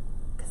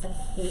because I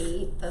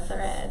hate the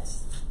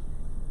threads.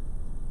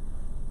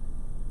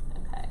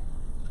 Okay,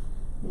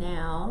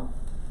 now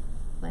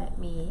let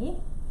me,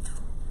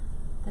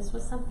 this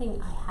was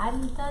something I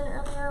hadn't done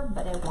earlier,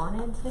 but I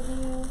wanted to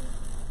do.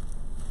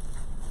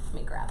 Let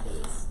me grab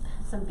these,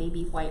 some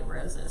baby white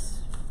roses.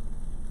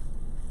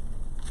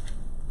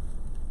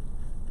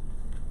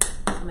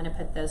 I'm gonna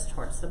put those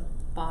towards the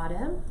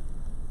bottom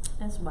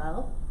as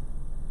well.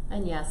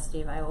 And yes,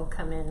 Steve, I will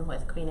come in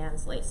with Queen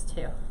Anne's lace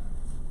too.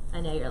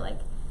 I know you're like,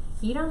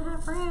 you don't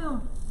have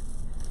room.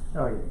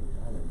 Oh yeah,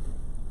 I know.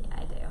 Yeah,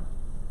 I do.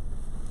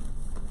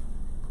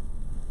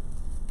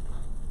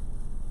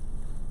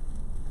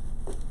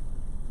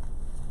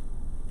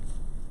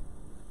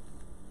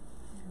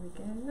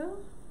 There we go.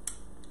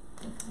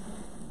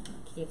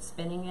 Keep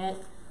spinning it.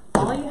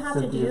 all you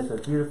have to do. So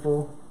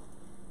beautiful.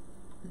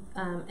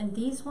 And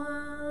these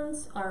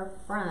ones are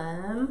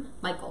from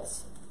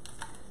Michael's.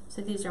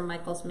 So these are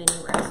Michael's mini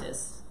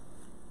roses.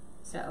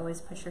 So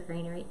always push your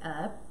greenery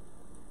up.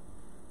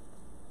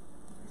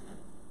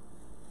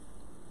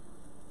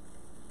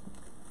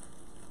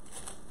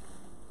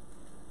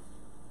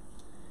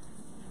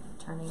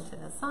 Turning to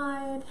the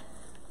side.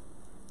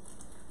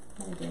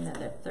 I'm gonna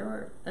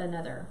do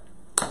another.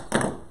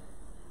 I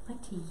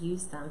like to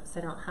use them so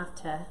I don't have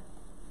to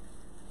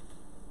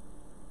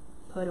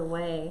put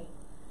away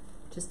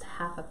just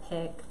half a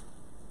pick.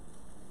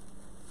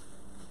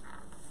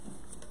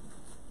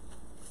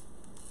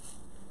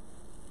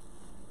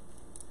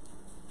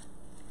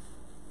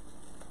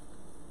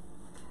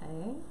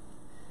 Okay.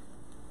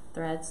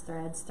 Threads,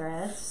 threads,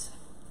 threads.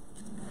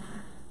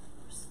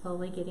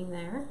 Slowly getting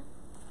there.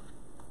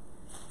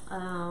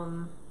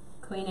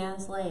 Queen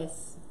Anne's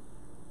lace.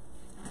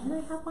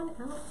 Didn't I have one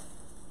out?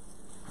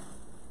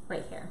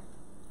 Right here.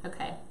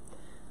 Okay.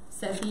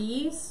 So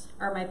these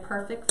are my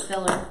perfect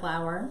filler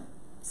flower.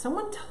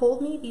 Someone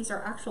told me these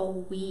are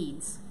actual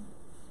weeds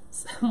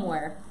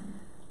somewhere.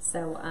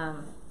 So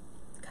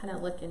kind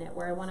of looking at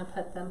where I want to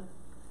put them.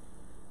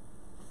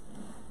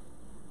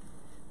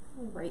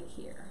 Right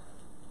here.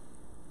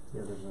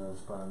 Yeah, there's another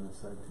spot on this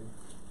side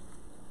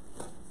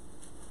too.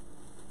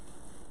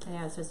 I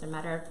know, it's just a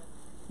matter of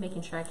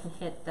making sure I can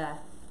hit the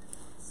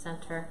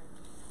center.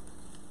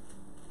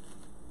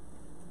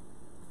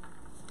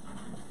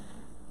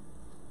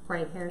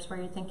 Right here's where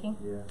you're thinking?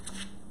 Yeah.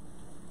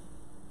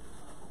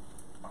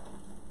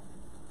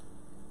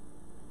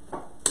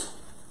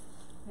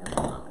 We have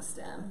a long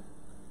stem.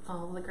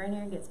 All the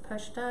greenery gets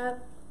pushed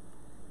up.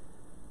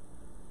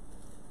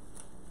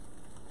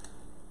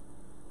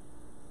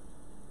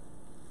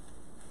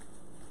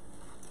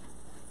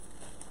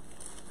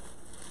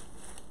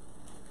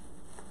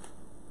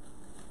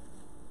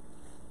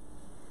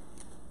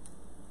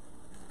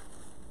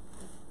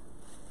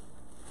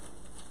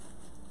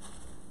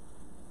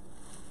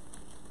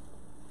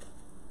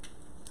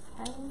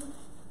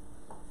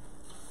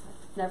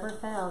 Never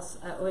fails.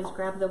 I always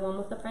grab the one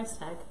with the price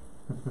tag.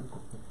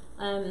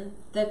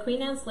 The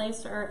Queen Anne's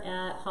lace are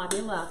at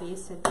Hobby Lobby,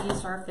 so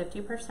these are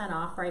 50%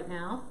 off right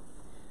now.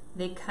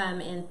 They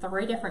come in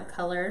 3 different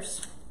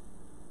colors.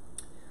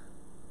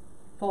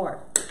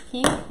 4: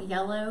 pink,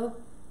 yellow,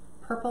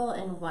 purple,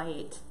 and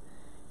white.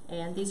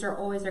 And these are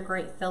always a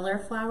great filler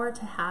flower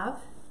to have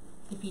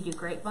if you do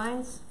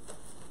grapevines.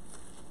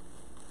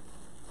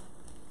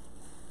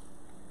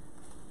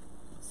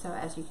 So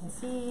as you can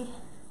see,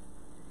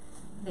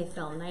 they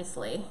fill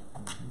nicely.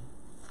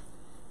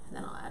 And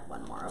then I'll add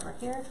one more over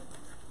here.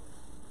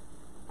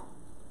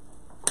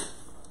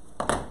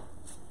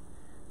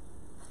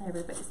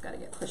 Everybody's got to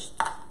get pushed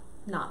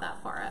not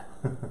that far up.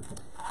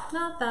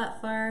 Not that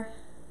far.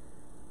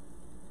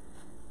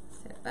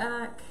 Sit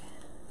back.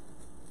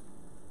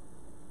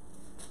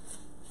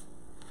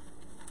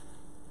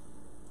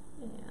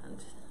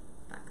 And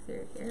back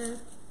through here.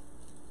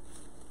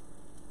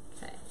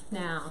 Okay,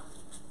 now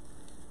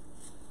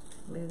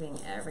moving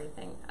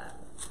everything up.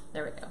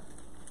 There we go.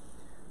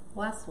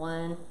 Last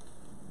one.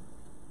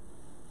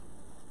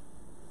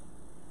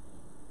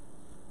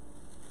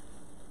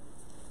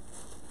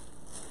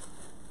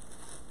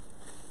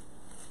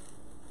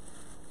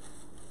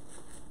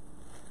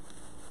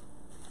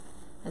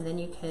 And then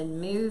you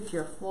can move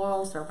your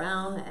florals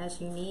around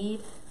as you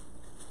need.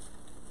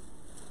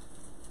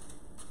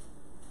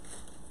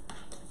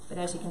 But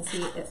as you can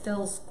see, it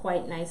fills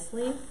quite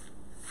nicely.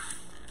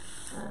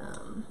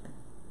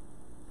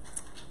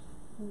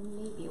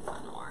 Maybe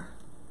one more.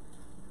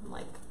 I'm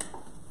like,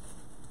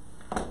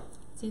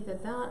 it's either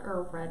that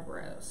or red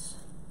rose.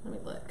 Let me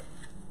look.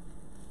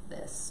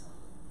 This.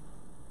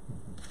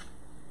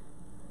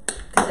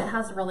 Because it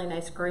has really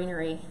nice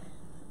greenery,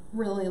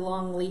 really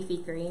long leafy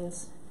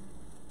greens.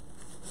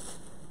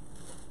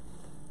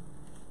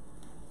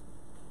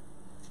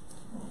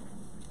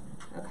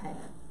 Okay.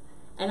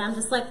 And I'm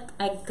just like,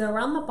 I go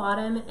around the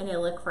bottom and I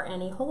look for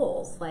any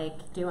holes.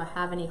 Like, do I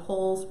have any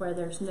holes where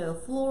there's no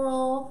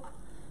floral?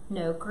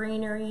 No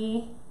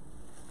greenery.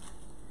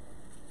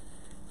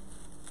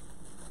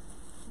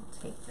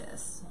 I'll take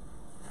this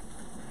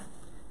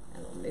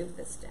and we'll move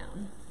this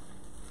down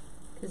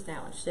because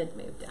now it should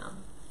move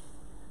down.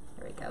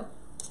 There we go.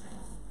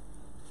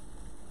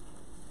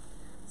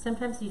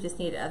 Sometimes you just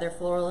need other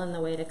floral in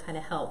the way to kind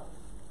of help.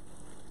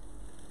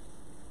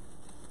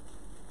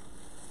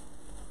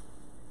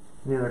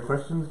 Any other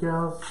questions,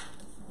 gals?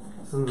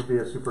 This will be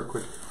a super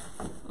quick.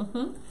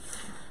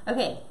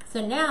 Okay,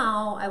 so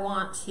now I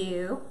want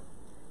to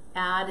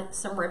add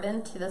some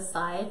ribbon to the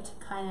side to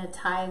kind of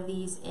tie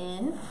these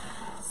in.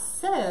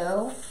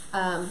 So,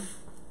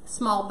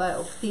 small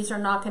bow. These are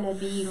not going to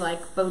be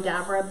like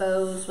Bodabra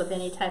bows with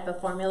any type of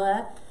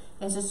formula.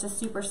 It's just a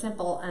super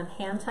simple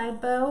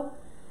hand-tied bow.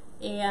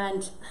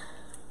 And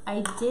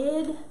I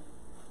did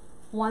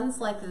ones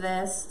like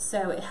this,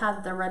 so it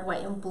had the red,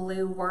 white, and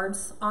blue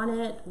words on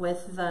it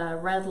with the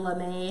red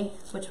lame,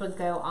 which would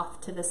go off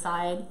to the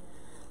side.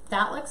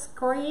 that looks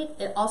great.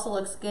 It also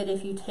looks good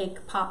if you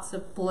take pops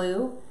of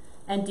blue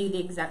and do the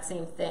exact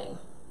same thing.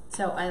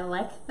 So I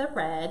like the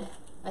red.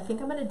 I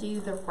think I'm gonna do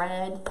the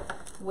red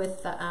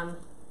with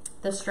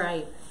the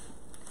stripe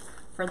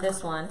for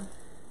this one.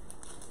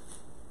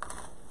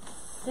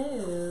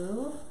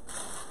 So,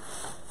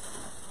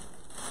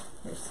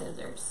 here's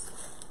scissors.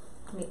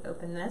 Let me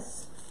open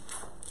this.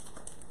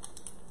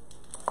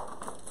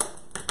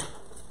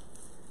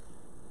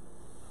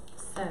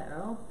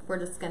 So, we're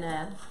just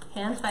gonna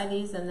hand tie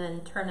these and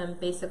then turn them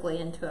basically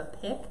into a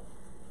pick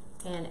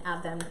and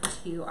add them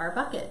to our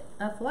bucket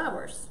of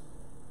flowers.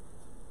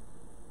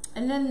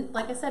 And then,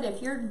 like I said,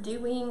 if you're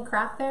doing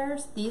craft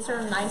fairs, these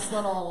are nice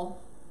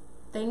little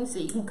things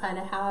that you can kind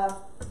of have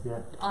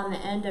on the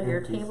end of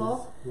your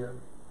table. Yeah.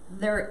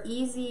 They're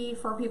easy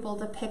for people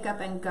to pick up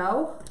and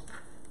go.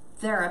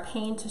 They're a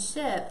pain to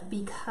ship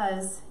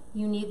because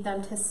you need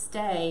them to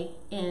stay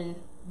in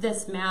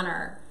this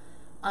manner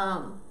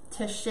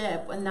to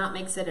ship, and that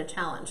makes it a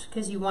challenge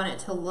because you want it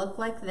to look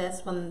like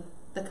this when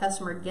the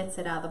customer gets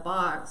it out of the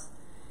box.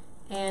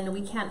 And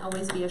we can't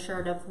always be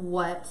assured of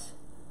what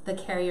the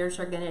carriers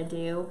are going to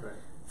do. Right.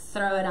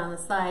 Throw it on the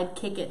side,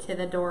 kick it to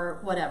the door,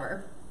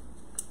 whatever.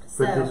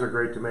 But these are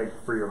great to make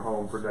for your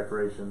home for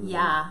decorations.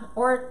 Yeah,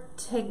 or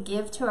to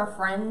give to a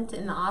friend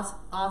in the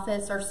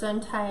office, or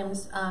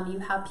sometimes you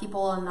have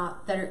people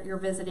that you're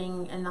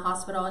visiting in the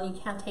hospital and you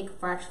can't take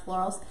fresh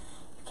florals.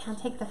 You can't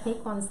take the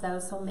fake ones though,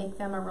 so make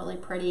them a really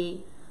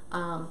pretty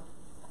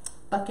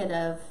bucket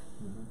of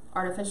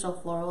artificial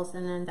florals,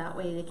 and then that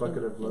way they can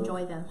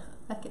enjoy them.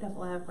 Bucket of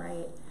love,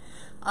 right?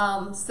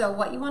 So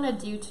what you want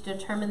to do to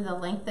determine the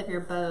length of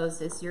your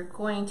bows is you're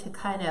going to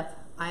kind of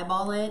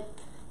eyeball it.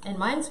 And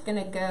mine's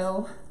gonna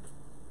go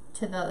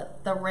to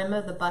the rim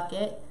of the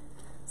bucket.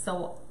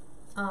 So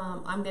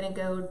I'm gonna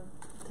go,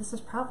 this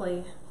is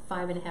probably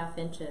 5.5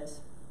 inches.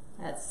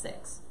 That's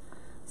 6.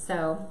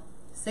 So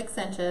 6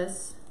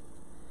 inches,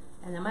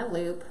 and then my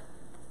loop.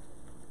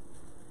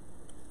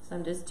 So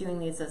I'm just doing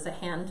these as a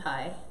hand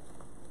tie.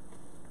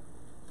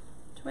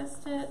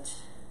 Twist it.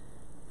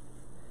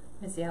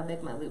 Let me see how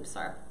big my loops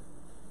are.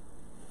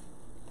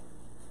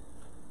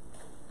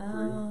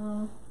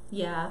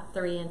 Yeah,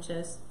 3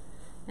 inches.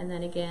 And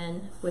then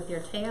again with your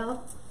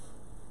tail.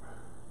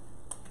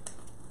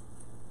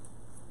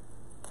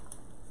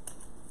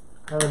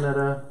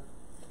 Meta.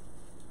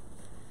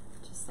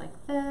 Just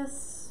like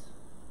this.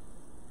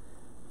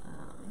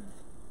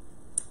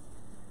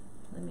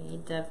 Let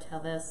me dovetail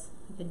this.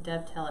 You can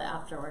dovetail it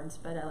afterwards,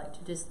 but I like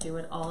to just do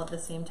it all at the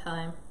same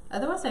time.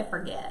 Otherwise I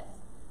forget.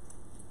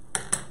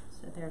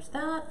 So there's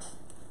that.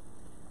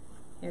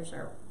 Here's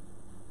our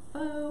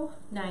bow.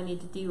 Now I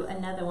need to do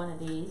another one of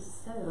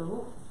these.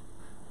 So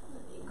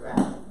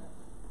grab,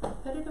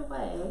 put it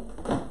away,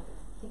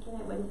 thinking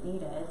I wouldn't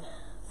need it.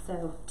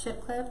 So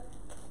chip clip,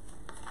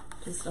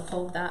 just to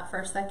hold that for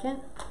a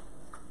second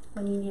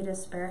when you need a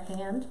spare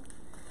hand.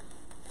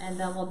 And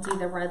then we'll do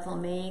the red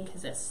lame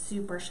because it's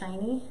super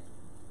shiny.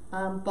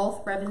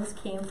 Both ribbons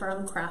came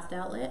from Craft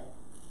Outlet.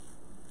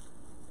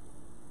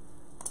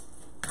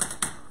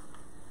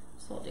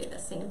 So we'll do the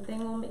same thing.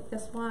 We'll make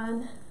this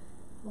one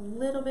a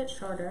little bit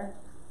shorter,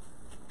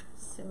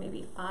 so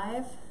maybe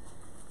 5.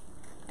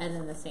 And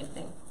then the same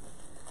thing.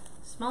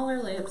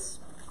 Smaller loops.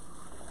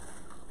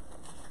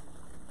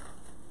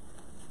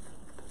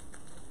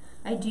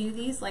 I do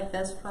these like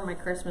this for my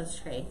Christmas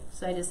tree.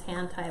 So I just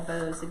hand tie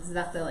bows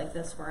exactly like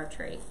this for a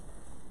tree.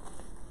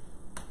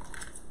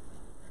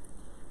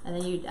 And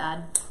then you'd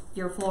add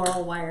your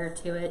floral wire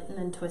to it and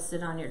then twist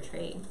it on your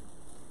tree.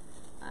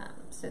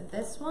 So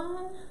this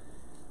one,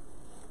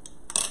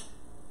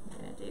 I'm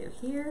gonna do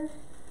here.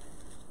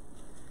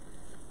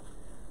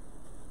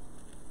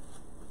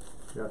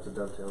 You have to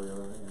dovetail the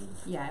other end.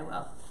 Yeah, I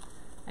will.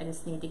 I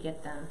just need to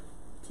get them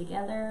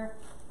together.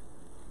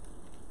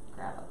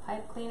 Grab a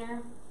pipe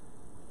cleaner.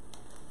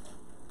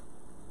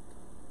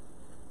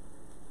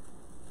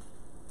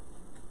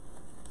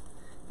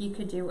 You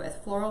could do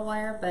with floral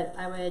wire, but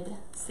I would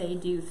say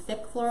do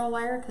thick floral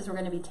wire because we're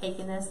going to be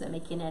taking this and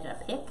making it a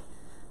pick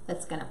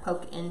that's going to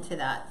poke into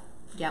that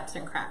gaps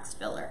and cracks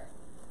filler.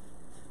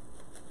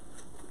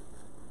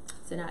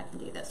 So now I can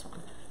do this one.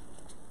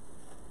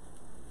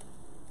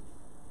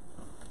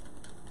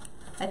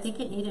 I think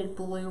it needed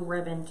blue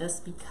ribbon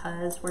just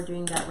because we're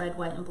doing that red,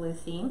 white, and blue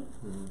theme.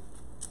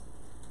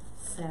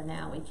 So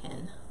now we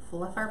can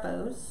fluff our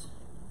bows,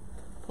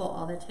 pull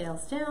all the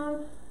tails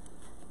down.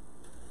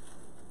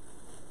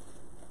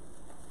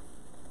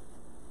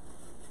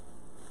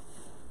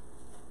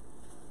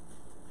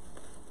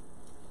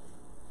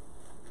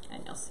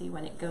 And you'll see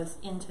when it goes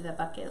into the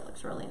bucket, it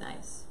looks really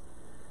nice.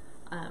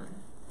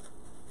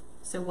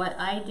 So what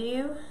I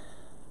do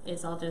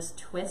is I'll just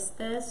twist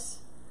this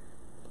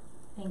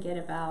and get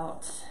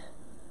about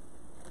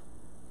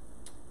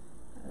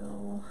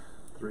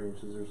 3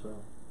 inches or so.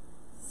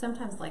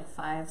 Sometimes like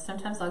 5.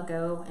 Sometimes I'll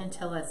go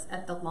until it's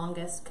at the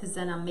longest because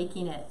then I'm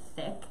making it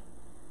thick.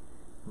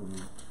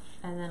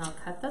 And then I'll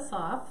cut this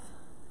off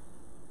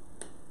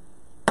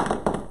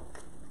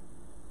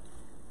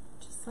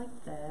just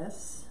like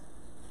this.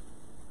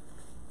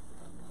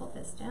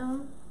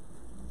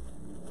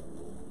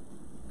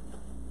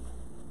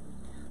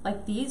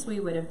 Like these we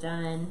would have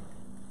done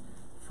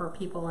for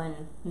people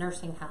in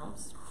nursing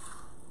homes.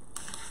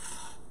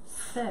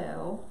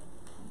 So,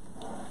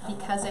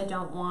 because I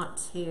don't want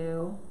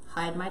to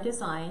hide my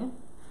design,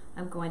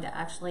 I'm going to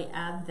actually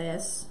add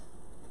this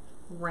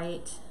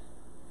right,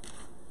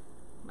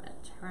 I'm going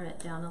to turn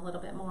it down a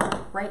little bit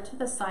more, right to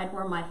the side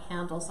where my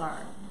handles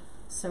are.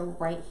 So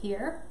right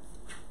here,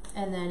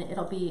 and then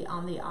it'll be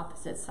on the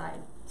opposite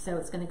side. So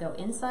it's going to go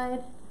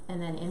inside and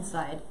then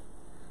inside.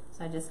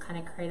 So I just kind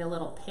of create a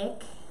little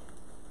pick.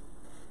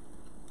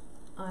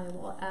 I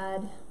will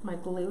add my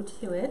glue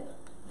to it.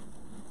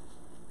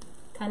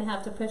 Kind of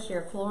have to push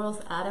your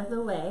florals out of the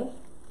way.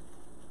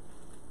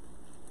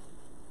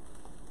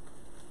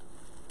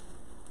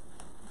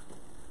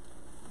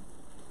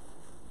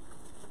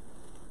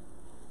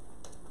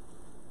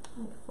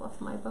 Let me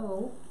fluff my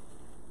bow.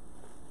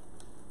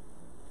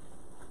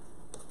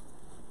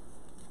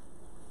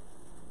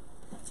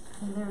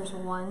 And there's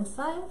one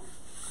side.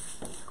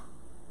 So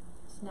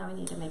now we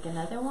need to make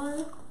another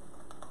one.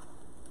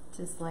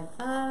 Just like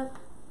that.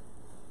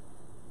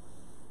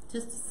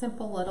 Just a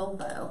simple little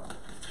bow.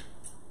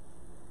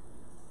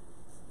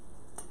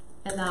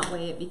 And that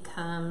way it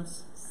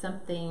becomes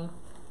something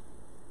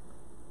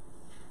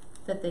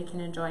that they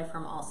can enjoy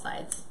from all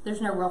sides.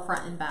 There's no real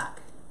front and back.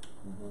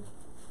 Mm-hmm.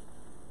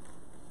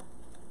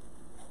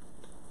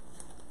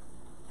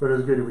 But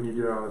it's good when you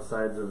do it on the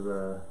sides of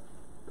the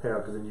payout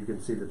because then you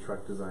can see the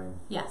truck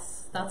design.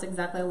 Yes, that's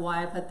exactly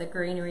why I put the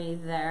greenery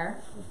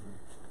there.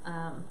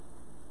 Mm-hmm.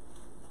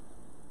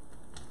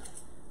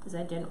 Because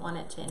I didn't want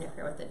it to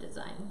interfere with the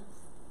design.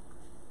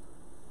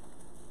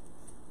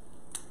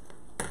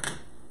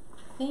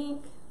 I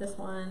think this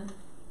one,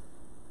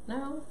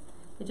 no,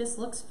 it just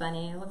looks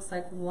funny. It looks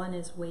like one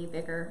is way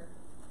bigger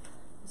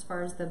as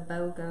far as the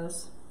bow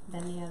goes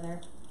than the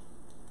other.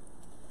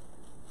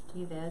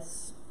 Do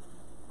this.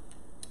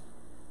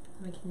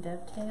 We can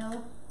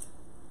dovetail.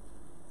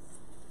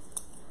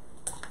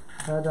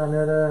 Hi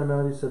Donetta, and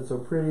Melody said so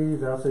pretty.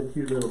 Val said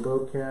cute little bow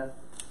cat.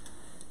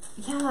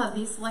 Yeah,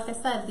 these, like I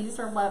said, these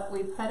are what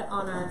we put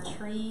on our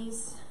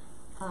trees,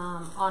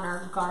 on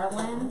our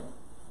garland.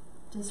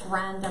 Just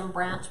random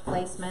branch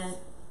placement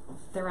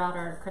throughout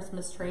our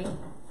Christmas tree.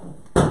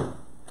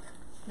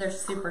 They're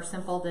super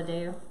simple to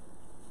do.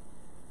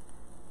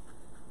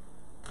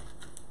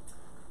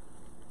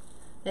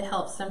 It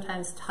helps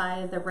sometimes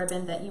tie the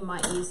ribbon that you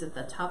might use at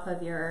the top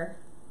of your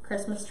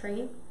Christmas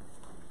tree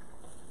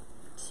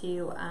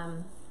to,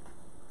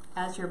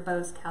 as your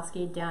bows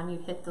cascade down, you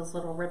hit those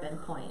little ribbon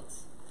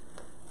points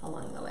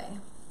along the way.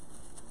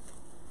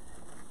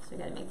 So we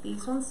gotta make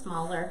these ones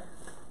smaller.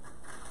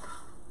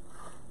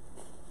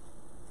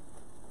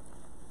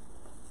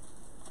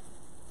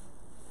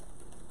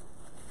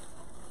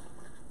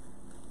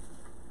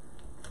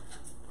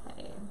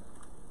 Okay.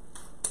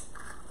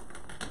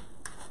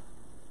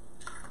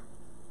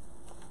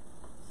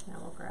 So now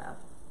we'll grab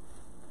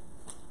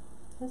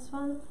this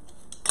one.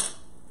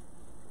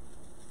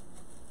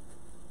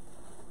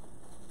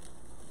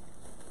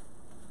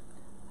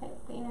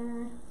 Pipe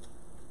cleaner.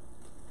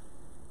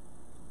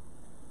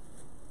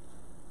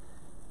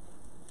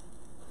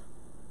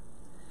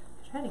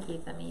 Try to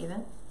keep them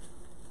even.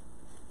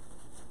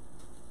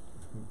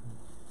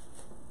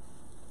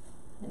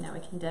 And now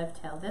we can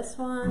dovetail this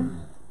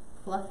one,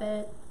 fluff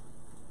it,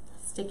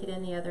 stick it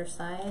in the other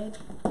side,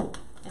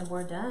 and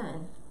we're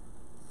done.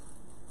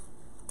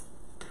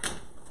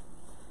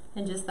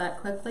 And just that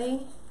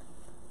quickly,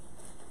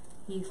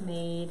 you've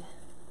made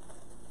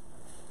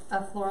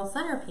a floral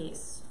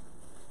centerpiece.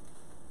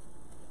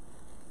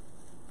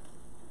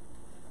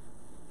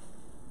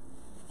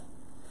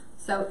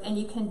 So, and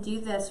you can do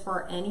this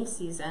for any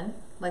season,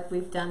 like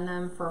we've done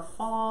them for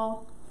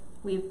fall,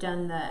 we've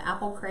done the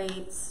apple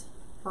crates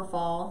for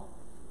fall.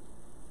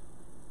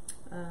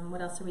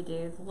 What else do we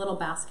do? The little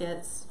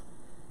baskets.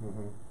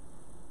 Mm-hmm.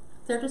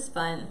 They're just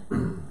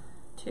fun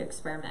to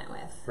experiment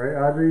with. Right,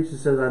 Audrey? She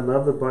says, I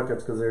love the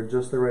buckets because they're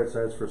just the right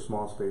size for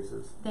small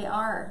spaces. They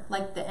are,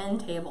 like the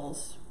end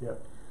tables.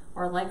 Yep.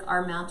 Or like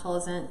our mantle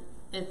isn't,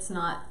 it's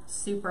not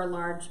super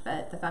large,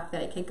 but the fact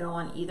that it could go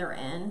on either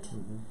end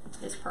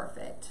is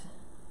perfect.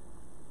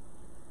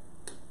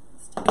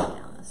 Let's take it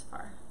down this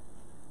far.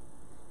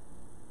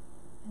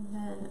 And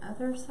then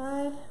other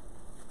side.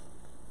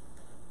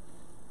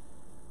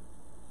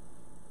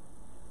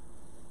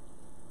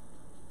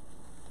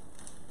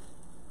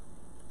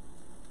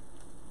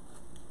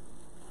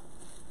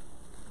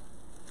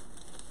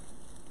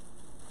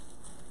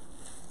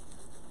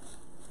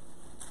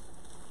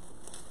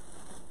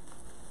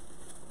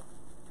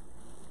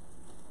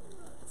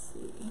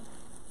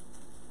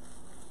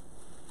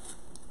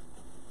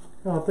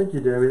 Oh, thank you,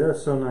 Debbie.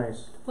 That's so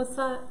nice. What's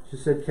that? She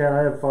said, Kat,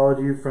 I have followed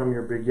you from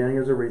your beginning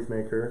as a wreath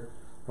maker.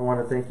 I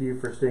want to thank you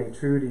for staying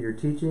true to your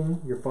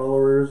teaching, your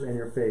followers, and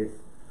your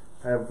faith.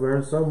 I have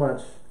learned so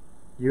much.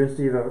 You and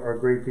Steve are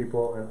great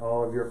people, and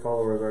all of your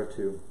followers are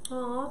too.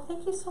 Oh,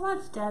 thank you so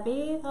much,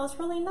 Debbie. That was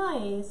really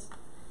nice.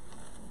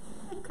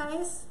 Right,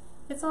 guys,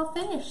 it's all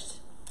finished.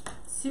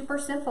 Super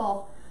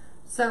simple.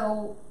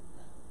 So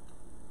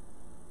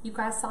you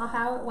guys saw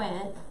how it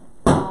went.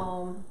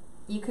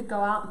 You could go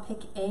out and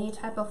pick any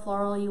type of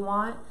floral you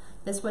want.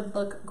 This would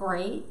look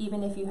great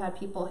even if you had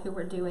people who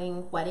were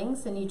doing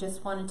weddings and you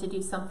just wanted to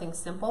do something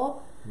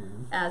simple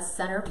as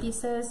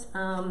centerpieces.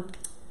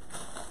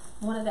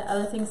 One of the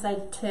other things I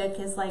took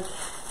is like,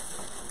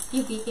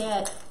 you could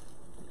get,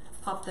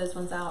 pop those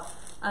ones out,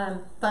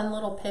 fun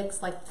little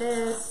picks like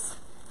this.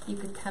 You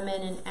could come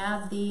in and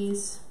add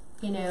these,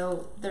 you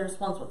know, there's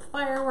ones with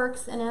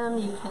fireworks in them.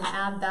 You can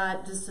add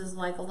that just as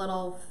like a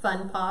little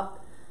fun pop.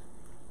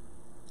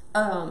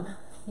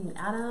 You can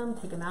add them,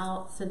 take them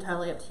out, it's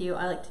entirely up to you.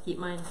 I like to keep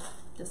mine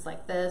just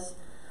like this.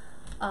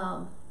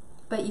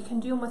 But you can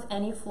do them with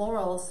any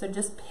florals, so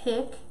just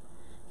pick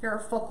your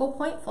focal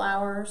point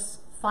flowers,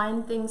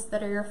 find things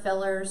that are your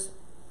fillers.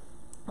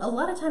 A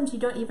lot of times you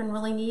don't even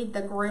really need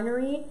the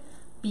greenery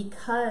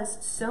because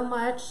so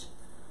much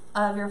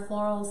of your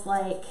florals,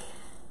 like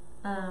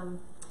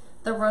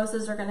the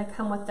roses are going to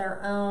come with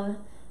their own.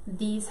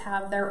 These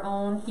have their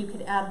own. You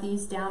could add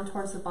these down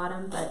towards the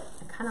bottom, but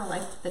I kind of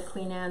like the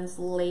Queen Anne's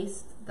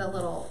lace,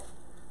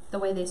 the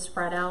way they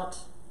spread out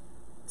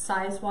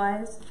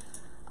size-wise.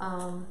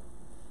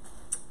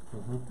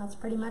 That's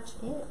pretty much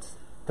it.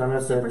 Donna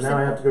said, now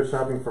I have to go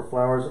shopping for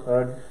flowers.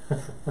 Ugh.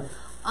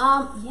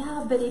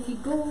 Yeah, but if you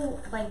go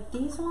like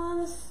these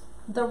ones,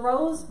 the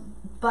rose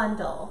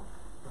bundle,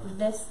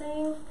 this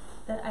thing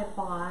that I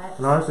bought.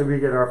 And honestly, we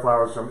get our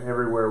flowers from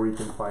everywhere we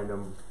can find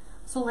them.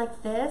 So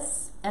like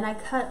this, and I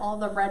cut all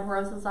the red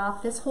roses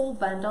off. This whole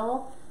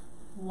bundle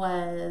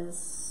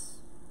was,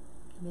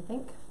 let me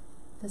think,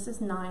 this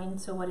is 9,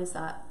 so what is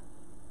that?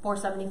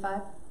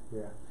 $4.75?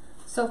 Yeah.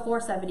 So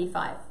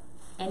 $4.75.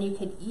 And you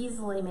could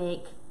easily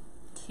make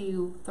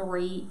 2,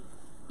 3,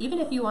 even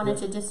if you wanted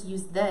to just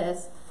use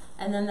this,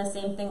 and then the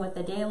same thing with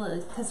the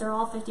daylilies, because they're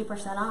all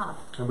 50% off.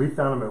 And we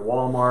found them at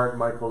Walmart,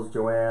 Michael's,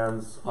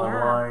 Joann's,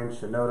 online,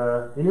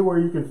 Shinoda, anywhere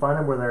you can find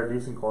them where they're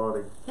decent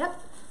quality. Yep.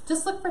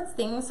 Just look for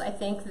things, I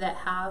think, that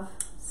have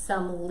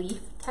some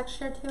leaf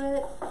texture to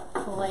it.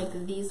 So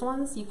like these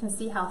ones, you can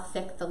see how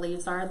thick the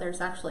leaves are. There's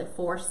actually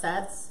 4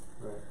 sets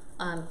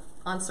on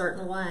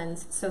certain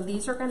ones. So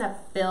these are going to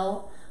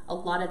fill a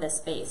lot of the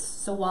space.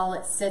 So while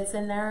it sits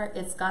in there,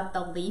 it's got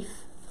the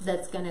leaf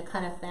that's going to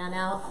kind of fan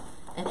out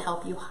and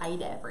help you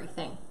hide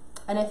everything.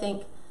 And I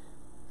think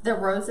the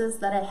roses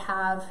that I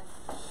have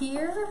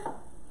here,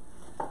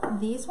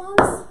 these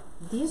ones,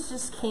 these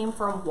just came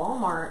from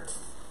Walmart.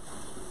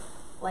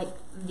 Like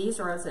these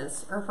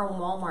roses are from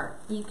Walmart.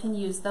 You can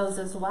use those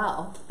as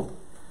well.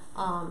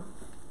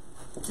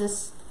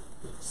 Just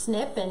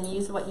snip and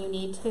use what you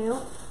need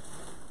to,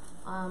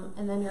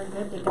 and then you're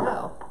good to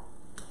go.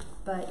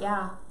 But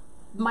yeah,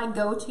 my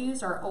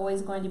go-tos are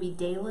always going to be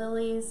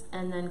daylilies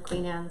and then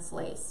Queen Anne's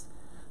lace.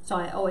 So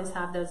I always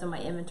have those in my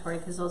inventory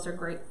because those are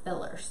great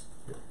fillers.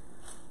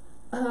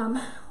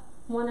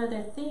 One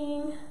other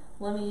thing,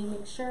 let me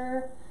make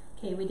sure.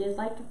 Okay, we did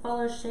like,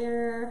 follow,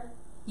 share.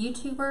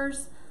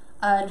 YouTubers,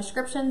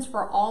 descriptions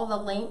for all the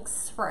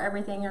links for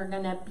everything are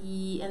going to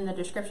be in the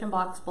description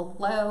box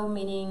below,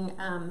 meaning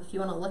if you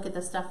want to look at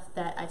the stuff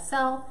that I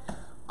sell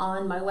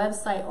on my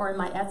website or in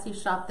my Etsy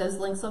shop, those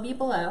links will be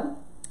below.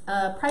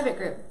 Private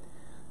group.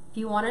 If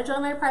you want to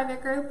join my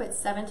private group,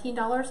 it's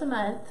 $17 a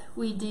month.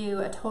 We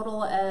do a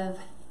total of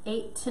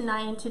 8 to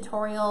 9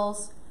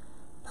 tutorials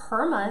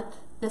per month.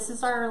 This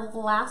is our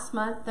last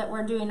month that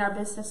we're doing our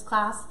business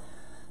class.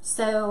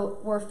 So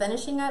we're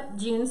finishing up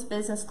June's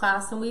business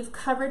class, and we've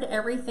covered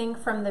everything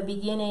from the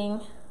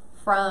beginning,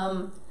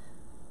 from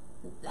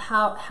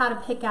how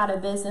to pick out a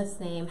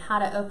business name, how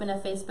to open a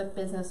Facebook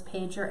business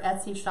page, your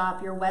Etsy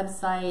shop, your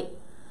website,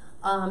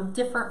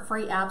 different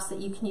free apps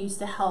that you can use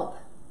to help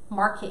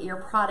market your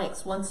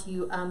products once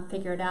you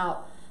figure it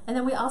out. And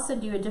then we also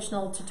do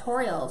additional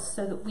tutorials,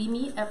 so that we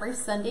meet every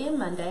Sunday and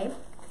Monday.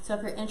 So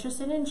if you're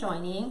interested in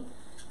joining,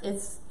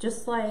 it's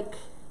just like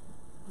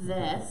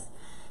this.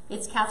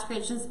 It's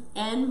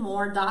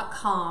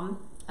catscreationsandmore.com.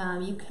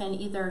 You can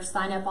either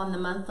sign up on the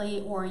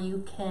monthly, or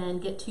you can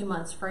get 2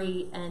 months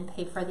free and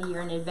pay for the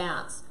year in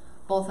advance.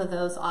 Both of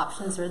those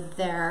options are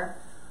there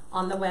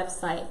on the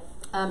website.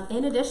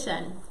 In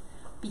addition,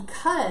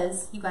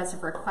 because you guys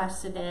have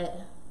requested it,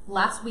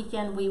 last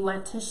weekend we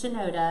went to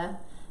Shinoda,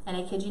 and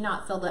I kid you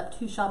not, filled up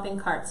 2 shopping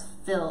carts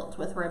filled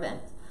with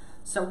ribbons.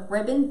 So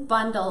ribbon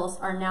bundles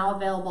are now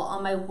available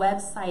on my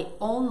website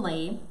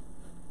only.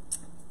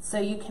 So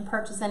you can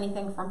purchase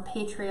anything from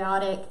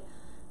Patriotic,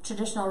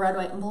 traditional red,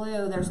 white, and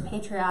blue. There's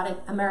Patriotic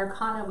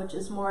Americana, which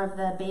is more of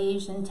the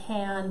beige and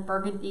tan,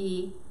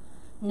 burgundy,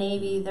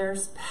 navy.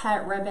 There's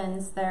pet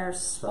ribbons. There's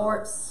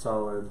sports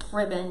solids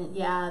ribbon.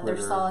 Yeah,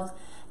 there's solids.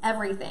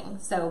 Everything.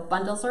 So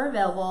bundles are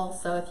available.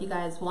 So if you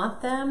guys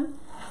want them,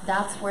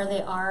 that's where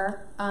they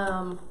are.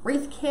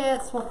 Wreath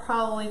kits will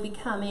probably be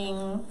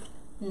coming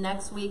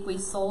next week. We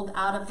sold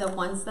out of the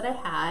ones that I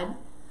had.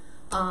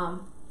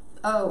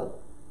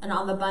 And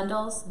on the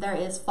bundles, there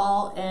is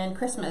fall and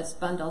Christmas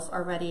bundles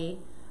already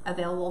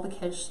available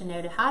because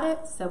Shinoda had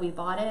it, so we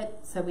bought it,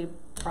 so we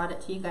brought it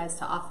to you guys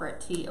to offer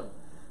it to you.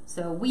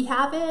 So we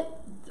have it.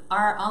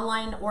 Our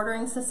online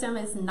ordering system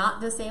is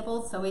not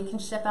disabled, so we can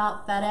ship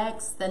out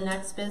FedEx the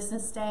next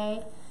business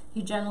day.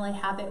 You generally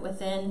have it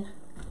within,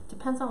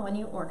 depends on when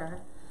you order,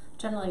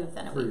 generally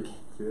within a week.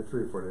 3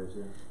 or 4 days,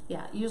 yeah.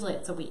 Yeah, usually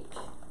it's a week.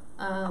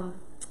 And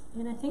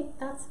I think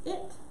that's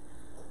it.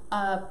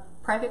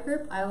 Private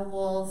group, I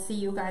will see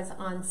you guys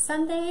on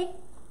Sunday.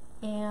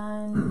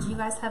 And do you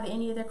guys have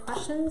any other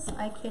questions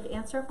I could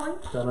answer for you?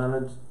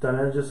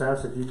 Donna just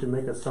asked if you can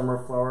make a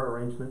summer flower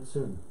arrangement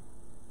soon.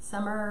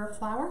 Summer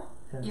flower?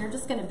 Yeah. You're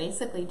just going to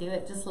basically do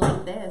it just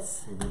like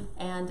this.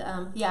 Mm-hmm.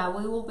 And yeah,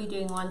 we will be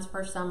doing ones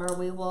for summer.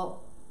 We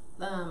will,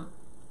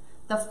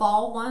 the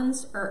fall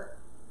ones are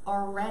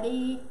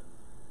already,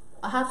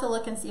 I'll have to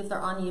look and see if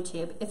they're on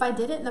YouTube. If I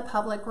did it in the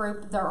public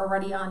group, they're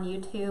already on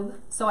YouTube.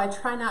 So I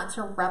try not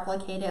to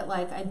replicate it.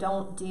 Like I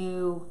don't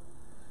do,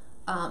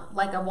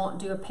 like I won't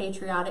do a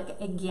Patriotic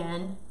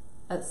again,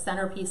 a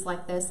centerpiece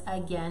like this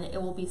again.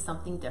 It will be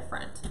something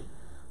different.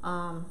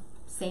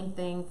 Same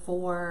thing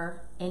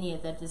for any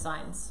of the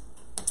designs.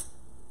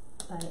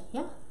 But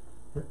yeah.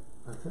 Yep,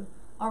 that's it.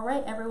 All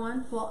right,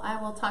 everyone. Well, I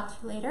will talk to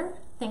you later.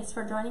 Thanks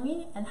for joining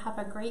me and have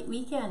a great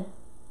weekend.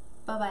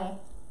 Bye-bye.